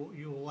 and you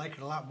will like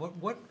it a lot.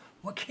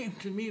 What came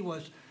to me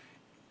was,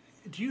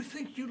 do you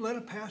think you led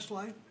a past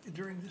life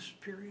during this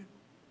period?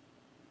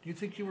 Do you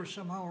think you were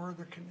somehow or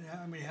other?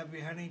 Have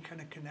you had any kind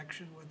of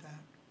connection with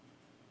that?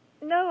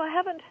 No, I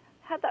haven't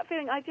had that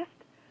feeling.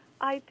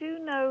 I do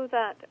know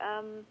that.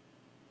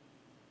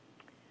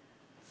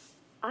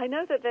 I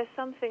know that there's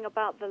something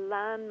about the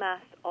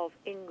landmass of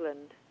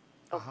England,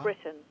 of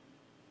Britain,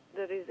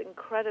 that is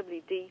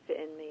incredibly deep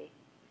in me.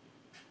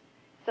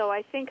 So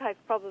I think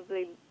I've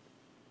probably,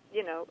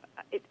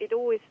 it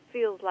always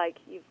feels like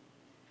you've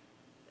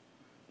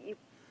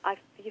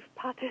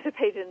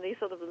participated in these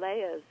sort of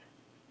layers,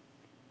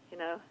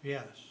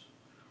 Yes.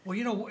 Well,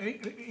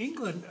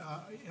 England,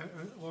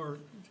 or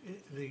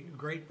the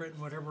Great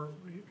Britain, whatever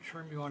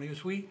term you want to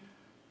use,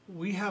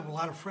 we have a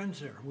lot of friends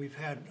there. We've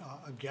had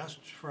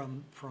guests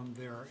from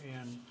there,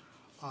 and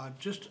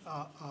just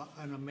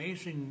an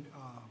amazing.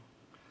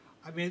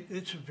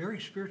 It's a very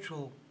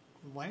spiritual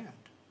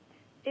land.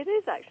 It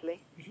is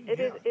actually.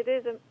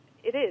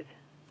 It is.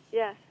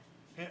 Yes.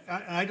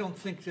 I don't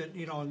think that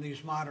in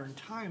these modern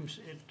times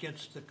it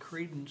gets the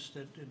credence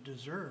that it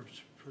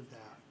deserves for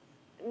that.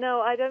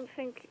 No, I don't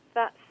think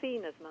that's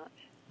seen as much.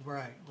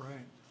 Right.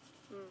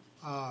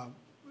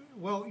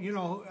 Well,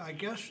 I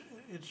guess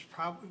it's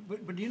probably,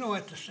 but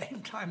at the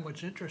same time,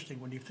 what's interesting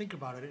when you think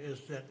about it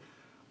is that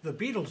the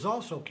Beatles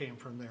also came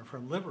from there,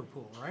 from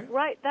Liverpool, right?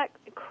 Right, that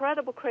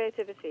incredible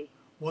creativity.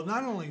 Well,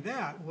 not only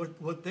that,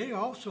 what they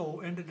also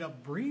ended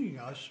up bringing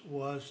us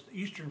was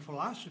Eastern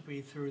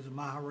philosophy through the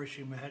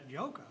Maharishi Mahet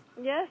Yoga.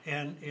 Yes.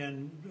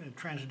 And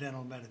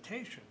transcendental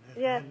meditation.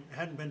 Yes. If it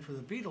hadn't been for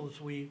the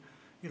Beatles, we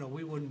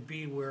we wouldn't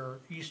be where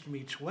East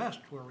meets West,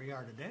 where we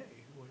are today.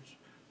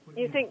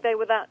 You think they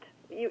were that?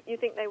 You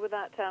think they were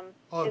that they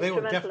were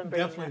instrumental in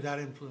bringing definitely that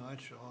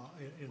influential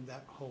in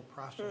that whole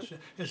process. Mm.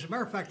 As a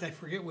matter of fact, I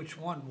forget which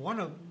one. One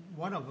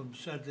of them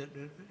said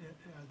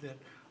that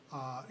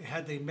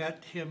had they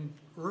met him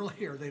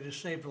earlier, they'd have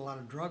saved a lot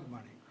of drug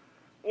money.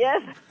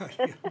 Yes.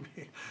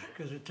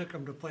 Because it took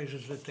them to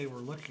places that they were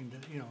looking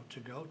to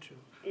go to.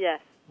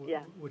 Yes.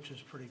 Yeah. Which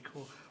is pretty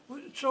cool.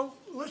 So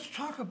let's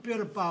talk a bit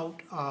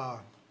about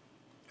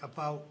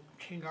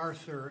King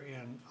Arthur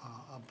and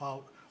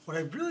about what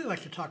I'd really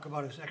like to talk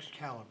about is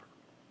Excalibur.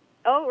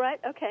 Oh, right.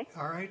 Okay.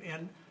 All right,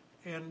 and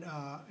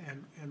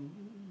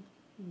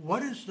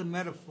what is the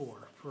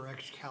metaphor for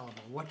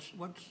Excalibur?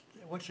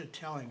 What's it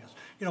telling us?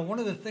 One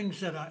of the things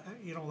that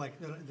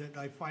that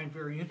I find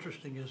very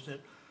interesting is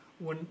that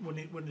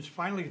when it's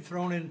finally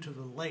thrown into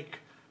the lake,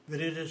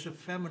 that it is a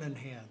feminine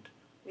hand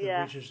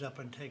that reaches up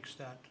and takes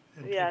that.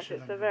 And yes, takes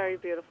it it's a very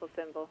beautiful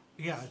symbol.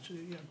 Yeah,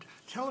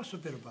 tell us a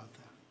bit about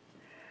that.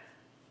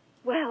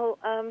 Well,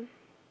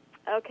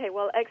 okay.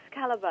 Well,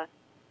 Excalibur.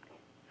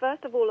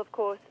 First of all, of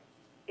course,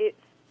 it's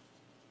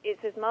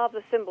this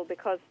marvelous symbol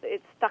because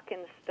it's stuck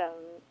in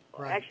stone.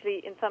 Right.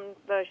 Actually, in some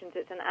versions,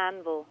 it's an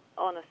anvil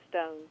on a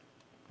stone.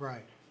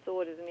 Right.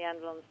 Sword is in the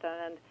anvil on the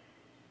stone,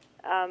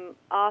 and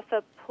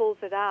Arthur pulls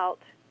it out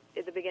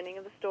at the beginning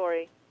of the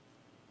story.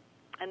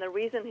 And the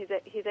reason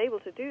he's able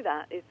to do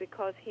that is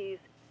because he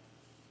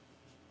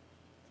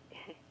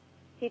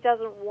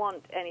doesn't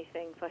want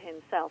anything for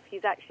himself.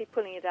 He's actually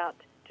pulling it out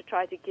to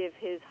try to give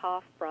his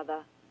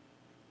half-brother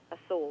a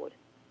sword.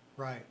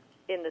 Right.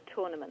 In the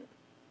tournament.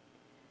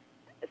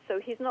 So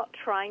he's not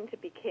trying to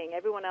be king.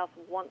 Everyone else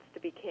wants to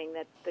be king.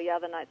 That the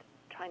other knights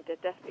are trying to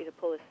desperately to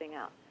pull this thing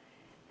out.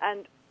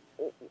 And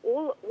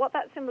all what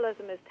that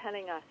symbolism is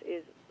telling us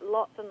is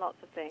lots and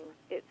lots of things.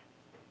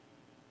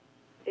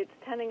 It's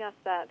telling us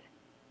that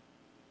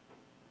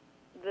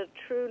the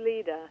true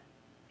leader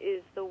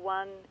is the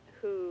one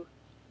who,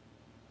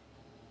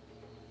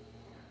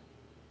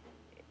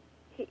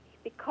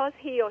 because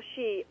he or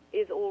she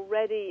is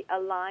already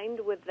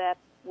aligned with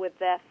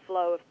their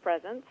flow of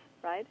presence,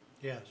 right?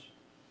 Yes.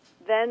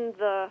 Then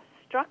the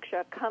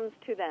structure comes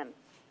to them.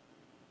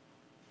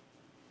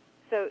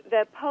 So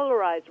they're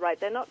polarized, right?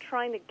 They're not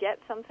trying to get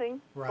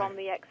something from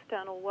the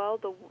external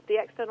world. The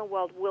external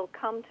world will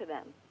come to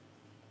them.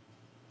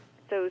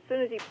 So as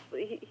soon as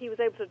he was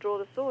able to draw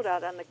the sword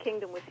out, and the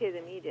kingdom was his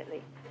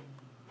immediately.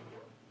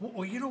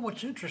 Well,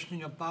 what's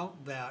interesting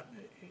about that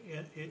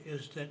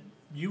is that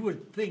you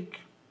would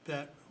think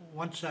that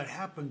once that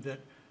happened,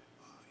 that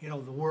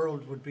the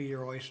world would be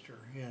your oyster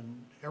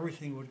and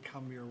everything would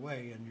come your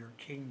way and you're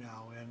king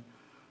now, and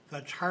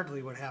that's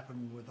hardly what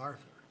happened with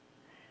Arthur.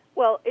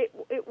 Well,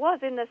 it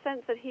was in the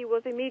sense that he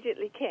was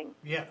immediately king.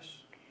 Yes.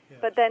 Yes.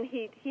 But then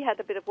he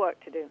had a bit of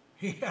work to do.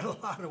 He had a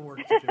lot of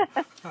work to do.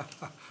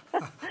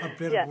 A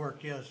bit of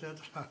work, yes,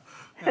 that's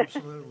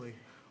absolutely.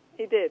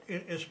 He did.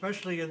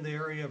 Especially in the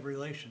area of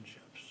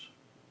relationships.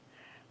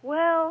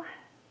 Well,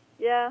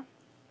 yeah.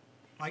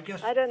 I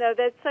guess. I don't know.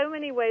 There's so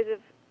many ways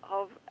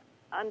of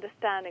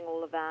understanding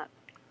all of that.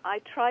 I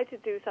tried to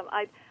do some.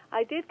 I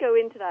did go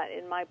into that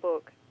in my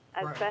book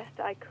as best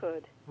I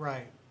could.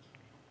 Right.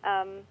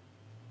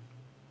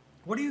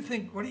 What do you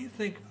think?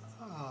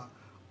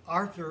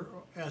 Arthur,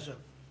 as a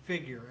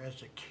figure,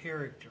 as a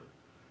character,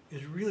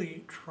 is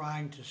really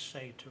trying to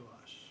say to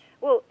us?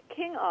 Well,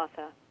 King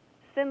Arthur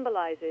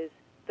symbolizes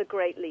the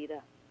great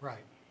leader.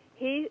 Right.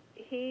 He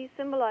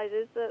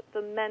symbolizes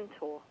the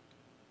mentor.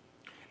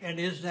 And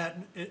is that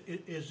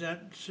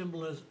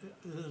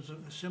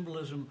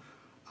symbolism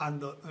on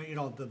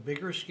the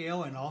bigger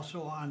scale and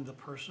also on the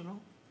personal,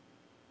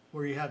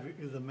 where you have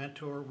the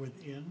mentor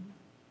within?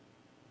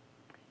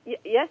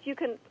 Yes, you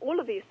can. All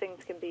of these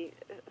things can be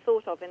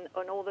thought of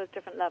on all those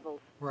different levels.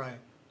 Right.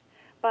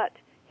 But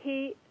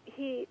he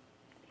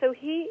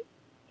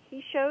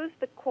shows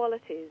the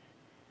qualities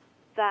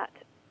that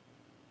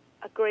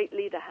a great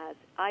leader has,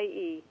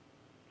 i.e.,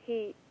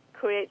 he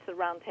creates the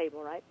round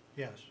table, right?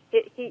 Yes.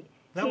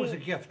 That was a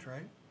gift,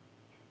 right?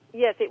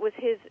 Yes, it was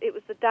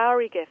the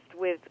dowry gift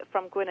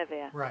from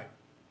Guinevere. Right.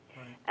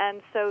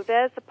 And so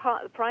there's the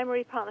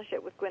primary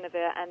partnership with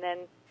Guinevere, and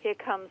then here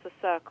comes the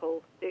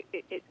circle.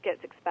 It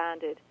gets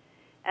expanded,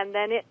 and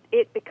then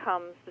it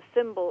becomes the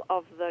symbol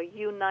of the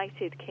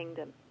united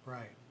kingdom.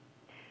 Right.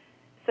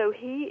 So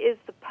he is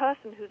the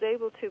person who's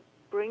able to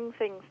bring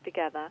things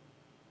together,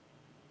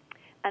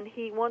 and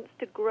he wants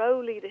to grow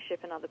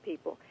leadership in other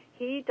people.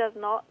 He does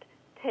not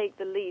take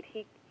the lead.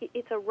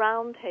 It's a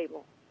round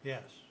table.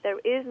 Yes. There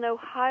is no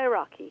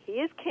hierarchy. He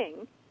is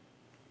king,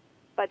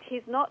 but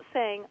he's not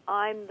saying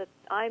I'm the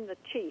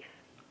chief.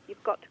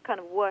 You've got to kind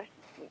of worship.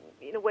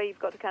 In a way, you've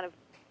got to kind of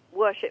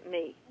worship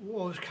me.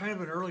 Well, it was kind of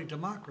an early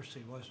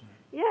democracy, wasn't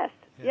it?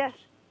 Yes,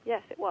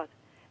 it was,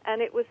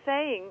 and it was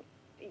saying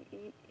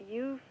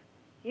you've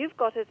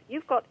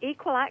got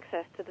equal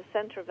access to the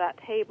center of that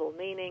table,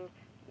 meaning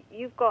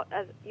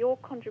your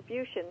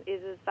contribution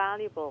is as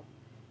valuable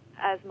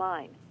as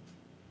mine.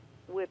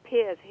 We're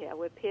peers here.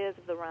 We're peers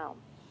of the realm,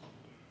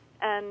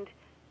 and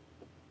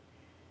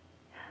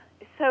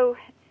so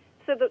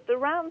the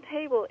round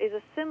table is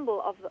a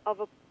symbol of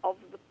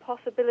the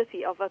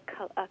possibility of a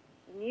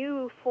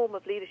new form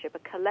of leadership, a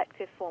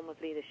collective form of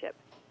leadership,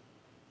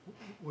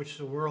 which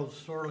the world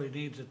sorely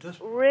needs at this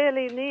point.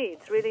 Really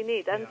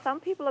needs. And some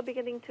people are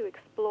beginning to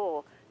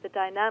explore the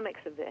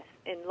dynamics of this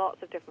in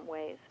lots of different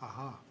ways.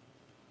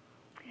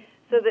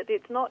 So that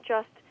it's not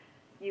just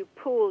you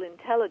pool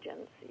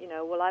intelligence,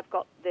 well, I've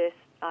got this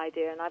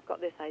idea and I've got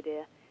this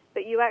idea,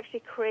 but you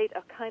actually create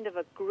a kind of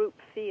a group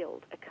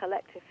field, a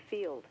collective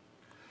field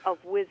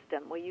of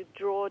wisdom where you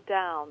draw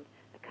down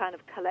a kind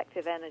of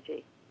collective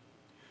energy.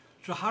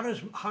 So how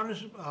does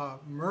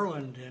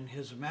Merlin and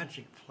his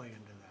magic play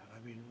into that? I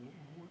mean,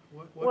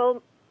 what?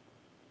 Well,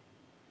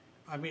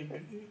 I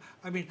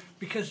mean,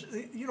 because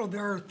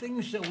there are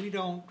things that we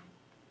don't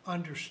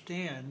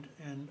understand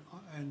and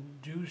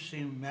do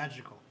seem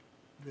magical,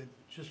 that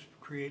just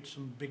create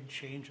some big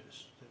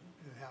changes that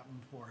happen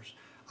for us.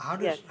 How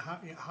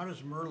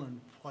does Merlin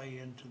play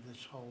into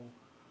this whole?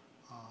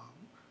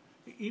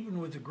 Even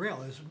with the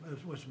Grail,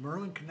 was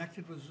Merlin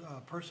connected with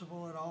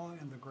Percival at all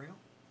in the Grail?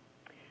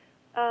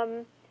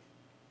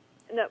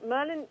 No,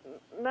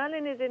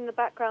 Merlin is in the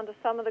background of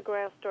some of the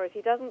Grail stories.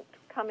 He doesn't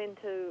come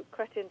into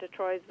Chrétien de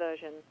Troyes'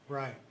 version.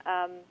 Right.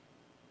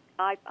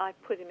 I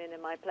put him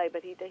in my play,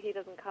 but he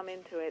doesn't come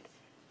into it.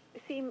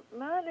 You see,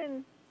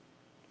 Merlin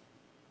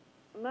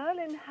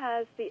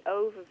has the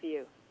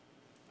overview.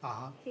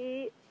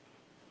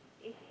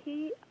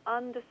 He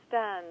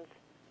understands.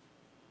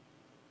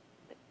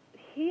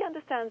 He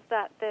understands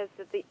that there's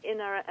the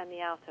inner and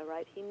the outer,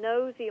 right? He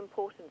knows the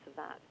importance of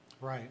that.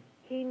 Right.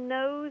 He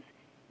knows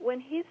when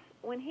he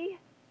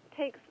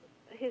takes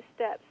his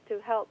steps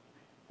to help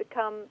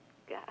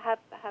have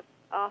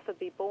Arthur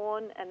be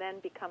born and then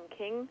become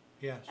king,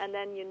 yes, and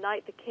then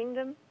unite the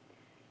kingdom.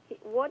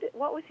 What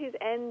was his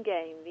end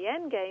game? The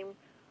end game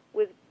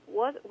was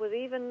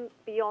even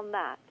beyond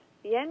that.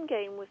 The end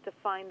game was to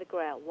find the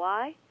Grail.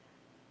 Why?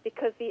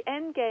 Because the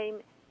end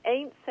game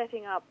ain't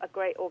setting up a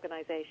great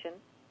organization.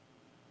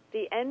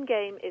 The end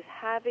game is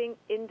having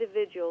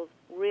individuals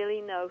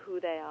really know who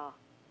they are.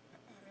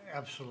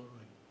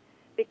 Absolutely.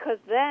 Because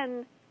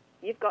then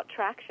you've got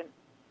traction.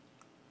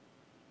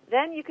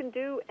 Then you can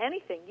do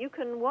anything. You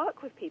can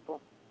work with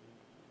people.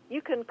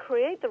 You can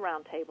create the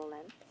round table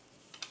then.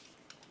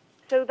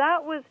 So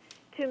that was,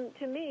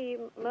 to me,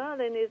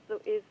 Merlin is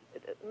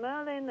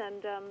Merlin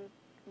and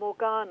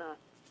Morgana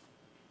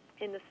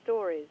in the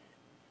stories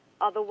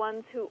are the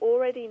ones who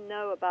already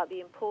know about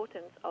the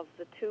importance of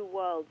the two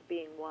worlds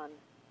being one,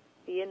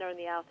 the inner and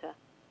the outer.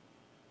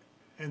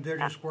 And they're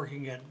just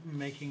working at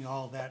making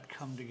all that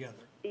come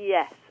together.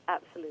 Yes,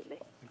 absolutely.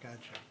 I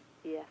gotcha.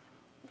 Yes.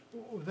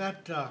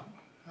 That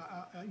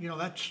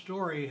that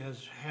story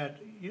has had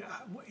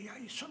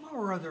somehow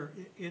or other.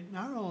 It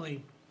not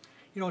only,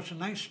 it's a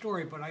nice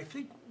story, but I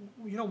think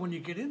when you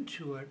get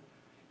into it,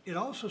 it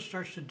also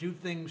starts to do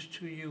things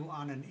to you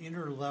on an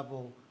inner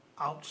level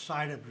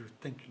outside of your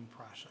thinking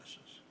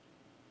processes.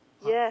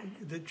 Yes.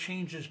 The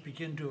changes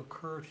begin to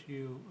occur to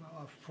you,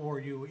 for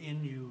you,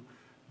 in you,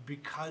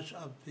 because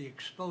of the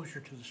exposure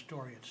to the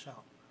story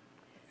itself.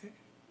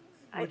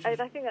 I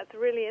think that's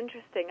really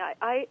interesting.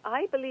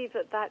 I believe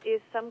that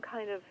is some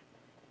kind of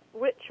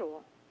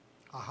ritual.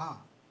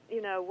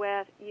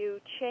 Where you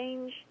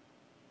change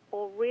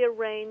or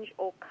rearrange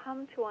or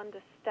come to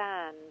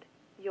understand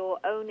your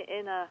own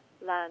inner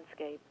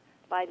landscape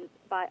by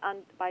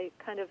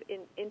kind of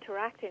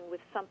interacting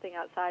with something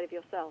outside of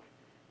yourself,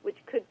 which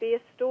could be a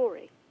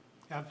story.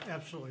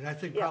 Absolutely. I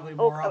think probably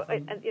more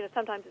often. And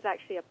sometimes it's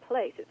actually a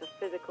place. It's a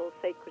physical,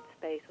 sacred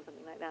space or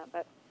something like that.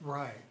 But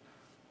right.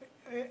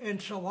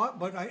 And so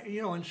often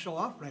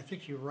I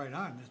think you're right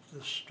on.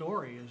 The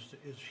story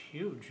is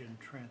huge in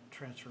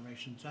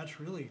transformations.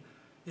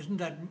 Isn't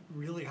that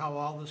really how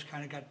all this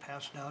kind of got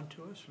passed down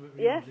to us?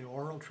 Yes. The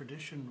oral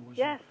tradition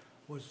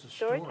was the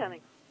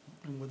storytelling.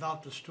 And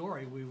without the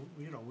story, we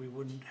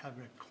wouldn't have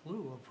a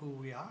clue of who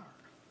we are.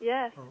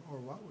 Yes. Or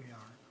what we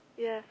are.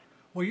 Yes.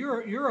 Well,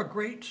 you're a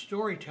great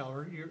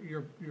storyteller.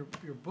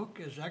 Your book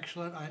is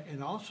excellent,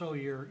 and also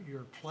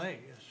your play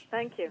is.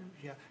 Thank you.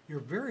 Yeah, you're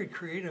a very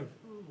creative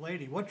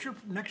lady. What's your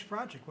next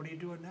project? What are you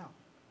doing now?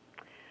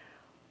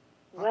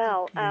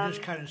 Well, are you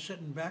just kind of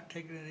sitting back,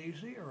 taking it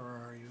easy, or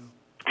are you?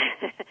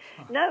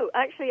 No,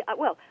 actually,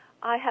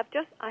 I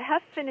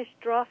have finished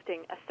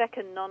drafting a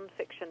second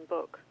nonfiction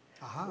book,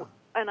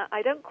 and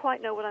I don't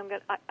quite know what I'm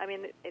going. I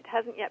mean, it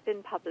hasn't yet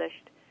been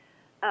published.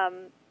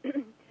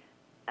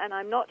 And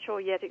I'm not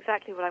sure yet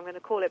exactly what I'm going to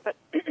call it, but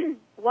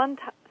one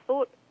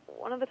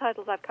of the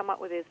titles I've come up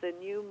with is The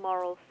New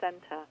Moral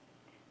Center,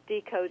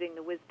 Decoding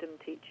the Wisdom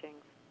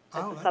Teachings.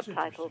 That's the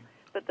subtitle,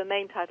 but the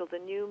main title, The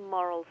New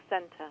Moral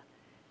Center.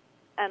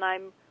 And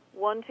I'm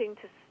wanting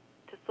to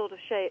sort of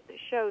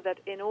show that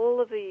in all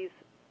of these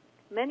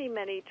many,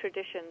 many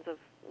traditions of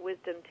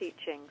wisdom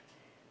teachings,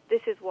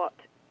 this is what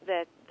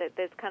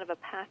there's kind of a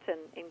pattern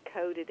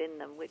encoded in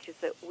them, which is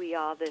that we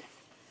are this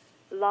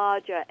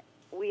larger.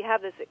 We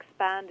have this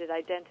expanded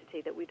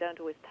identity that we don't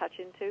always touch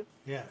into.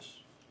 Yes.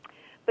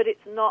 But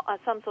it's not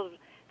some sort of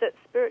that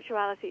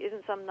spirituality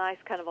isn't some nice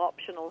kind of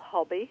optional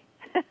hobby.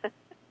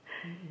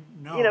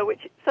 No. You know,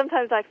 which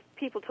sometimes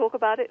people talk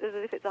about it as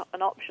if it's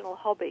an optional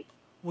hobby.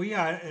 Well,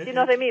 yeah. Do you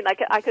know what I mean? Like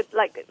I could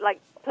like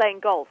playing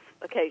golf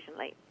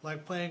occasionally.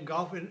 Like playing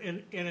golf,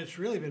 and it's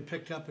really been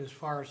picked up as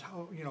far as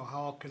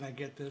how can I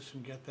get this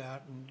and get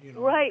that, and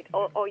Right,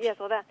 or yes,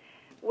 or that.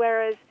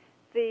 Whereas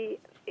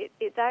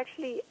it's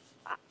actually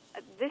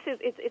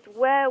it's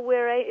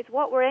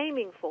what we're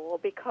aiming for,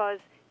 because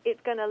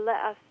it's going to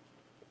let us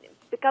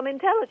become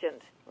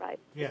intelligent, right?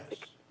 Yes.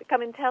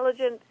 Become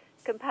intelligent,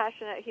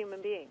 compassionate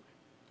human beings,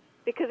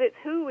 because it's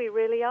who we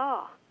really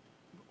are.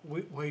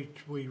 We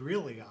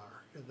really are.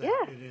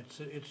 Yes.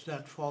 It's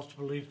that false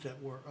belief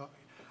that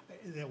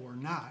we're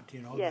not.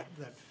 Yes.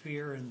 That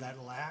fear and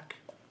that lack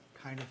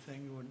kind of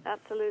thing.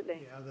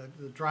 Absolutely. Yeah.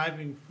 The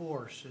driving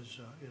force is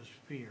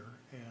fear,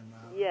 and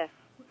yes.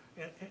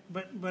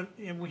 But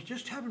we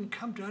just haven't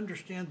come to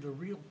understand the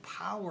real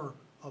power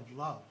of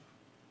love.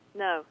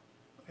 No.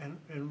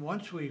 And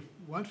once we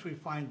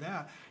find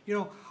that,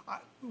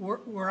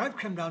 where I've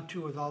come down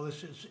to with all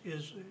this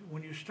is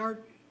when you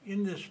start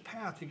in this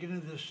path, you get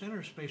into this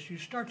center space, you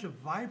start to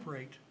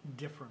vibrate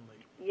differently.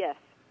 Yes.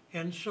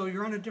 And so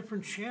you're on a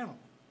different channel.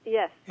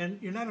 Yes. And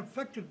you're not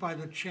affected by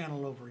the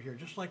channel over here,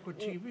 just like with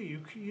TV.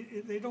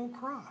 They don't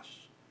cross.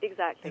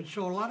 Exactly. And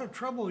so a lot of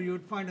trouble you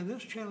would find in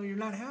this channel, you're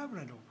not having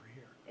it over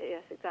here.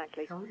 Yes,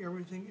 exactly.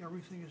 Everything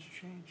has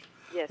changed.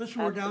 Yes.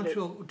 Listen,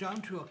 absolutely. we're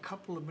down to a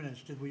couple of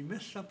minutes. Did we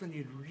miss something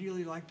you'd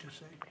really like to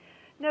say?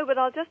 No, but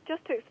I'll just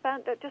to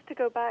expand that, just to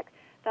go back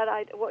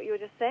what you were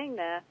just saying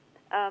there.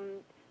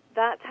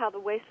 That's how the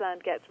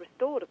wasteland gets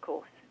restored, of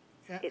course.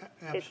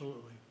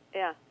 Absolutely.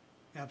 Yeah.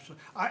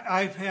 Absolutely.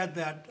 I've had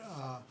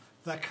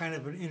that kind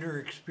of an inner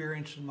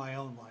experience in my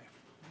own life,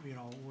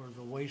 where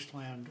the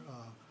wasteland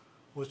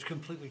was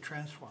completely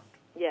transformed.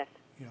 Yes.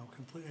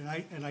 Completely.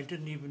 And I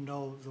didn't even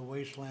know the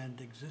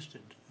wasteland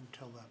existed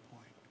until that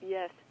point.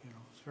 Yes.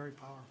 It's very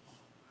powerful.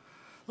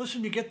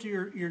 Listen, you get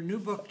your new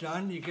book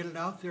done, you get it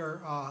out there,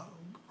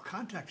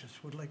 contact us.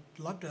 Would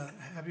love to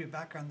have you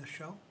back on the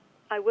show.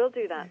 I will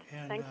do that.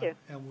 And, thank you.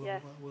 And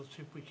yes. we'll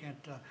see if we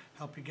can't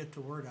help you get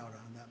the word out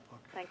on that book.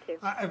 Thank you.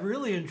 I've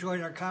really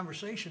enjoyed our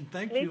conversation.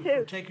 Thank Me you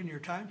too. for taking your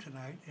time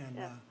tonight. And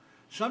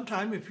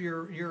sometime, if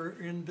you're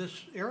in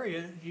this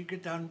area, you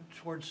get down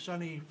towards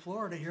sunny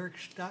Florida here,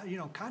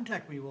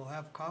 contact me. We'll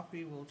have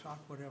coffee. We'll talk,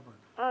 whatever.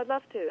 I'd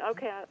love to.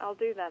 Okay, I'll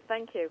do that.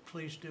 Thank you.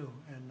 Please do.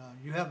 And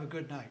you have a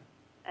good night.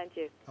 And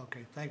you.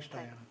 Okay. Thanks,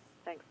 Diana.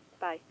 Thanks.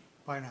 Bye.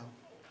 Bye now.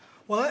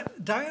 Well,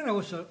 Diana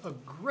was a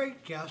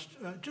great guest.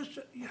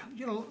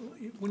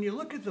 When you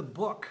look at the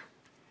book,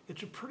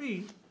 it's a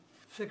pretty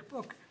thick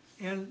book.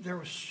 And there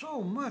was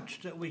so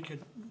much that we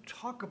could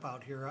talk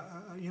about here.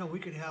 We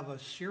could have a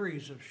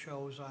series of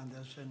shows on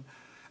this, and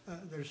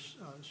there's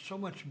so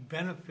much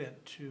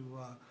benefit to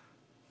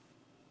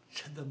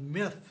the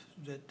myth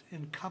that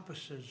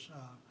encompasses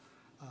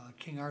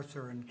King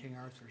Arthur and King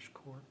Arthur's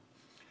court.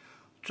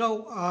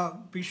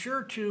 So be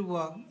sure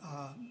to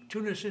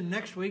tune us in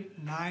next week,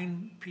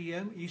 9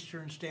 p.m.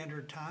 Eastern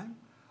Standard Time.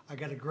 I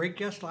got a great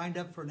guest lined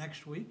up for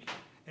next week.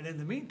 And in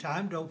the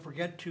meantime, don't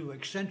forget to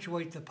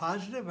accentuate the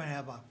positive and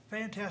have a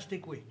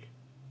fantastic week.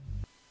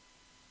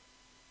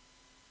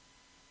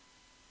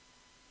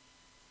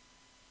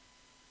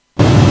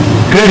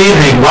 Good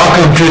evening.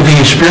 Welcome to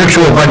the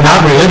Spiritual But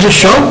Not Religious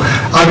Show.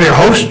 I'm your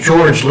host,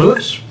 George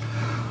Lewis.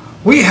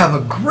 We have a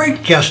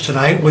great guest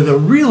tonight with a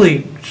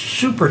really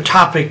super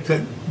topic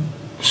that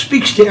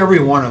speaks to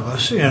every one of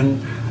us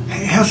and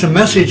has a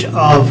message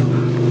of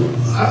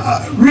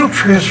real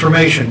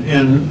transformation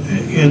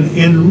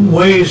in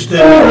ways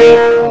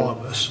that all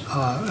of us.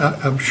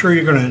 I'm sure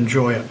you're going to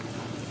enjoy it.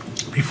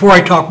 Before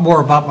I talk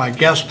more about my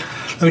guest,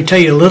 let me tell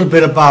you a little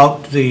bit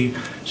about the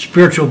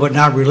Spiritual But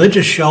Not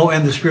Religious Show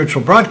and the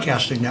Spiritual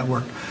Broadcasting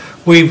Network.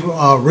 We've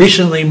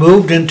recently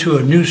moved into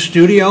a new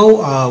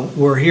studio.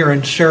 We're here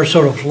in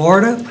Sarasota,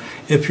 Florida.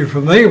 If you're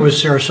familiar with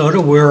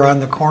Sarasota, we're on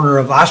the corner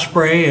of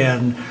Osprey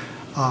and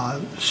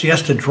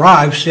Siesta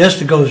Drive.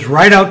 Siesta goes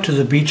right out to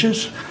the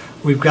beaches.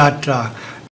 We've got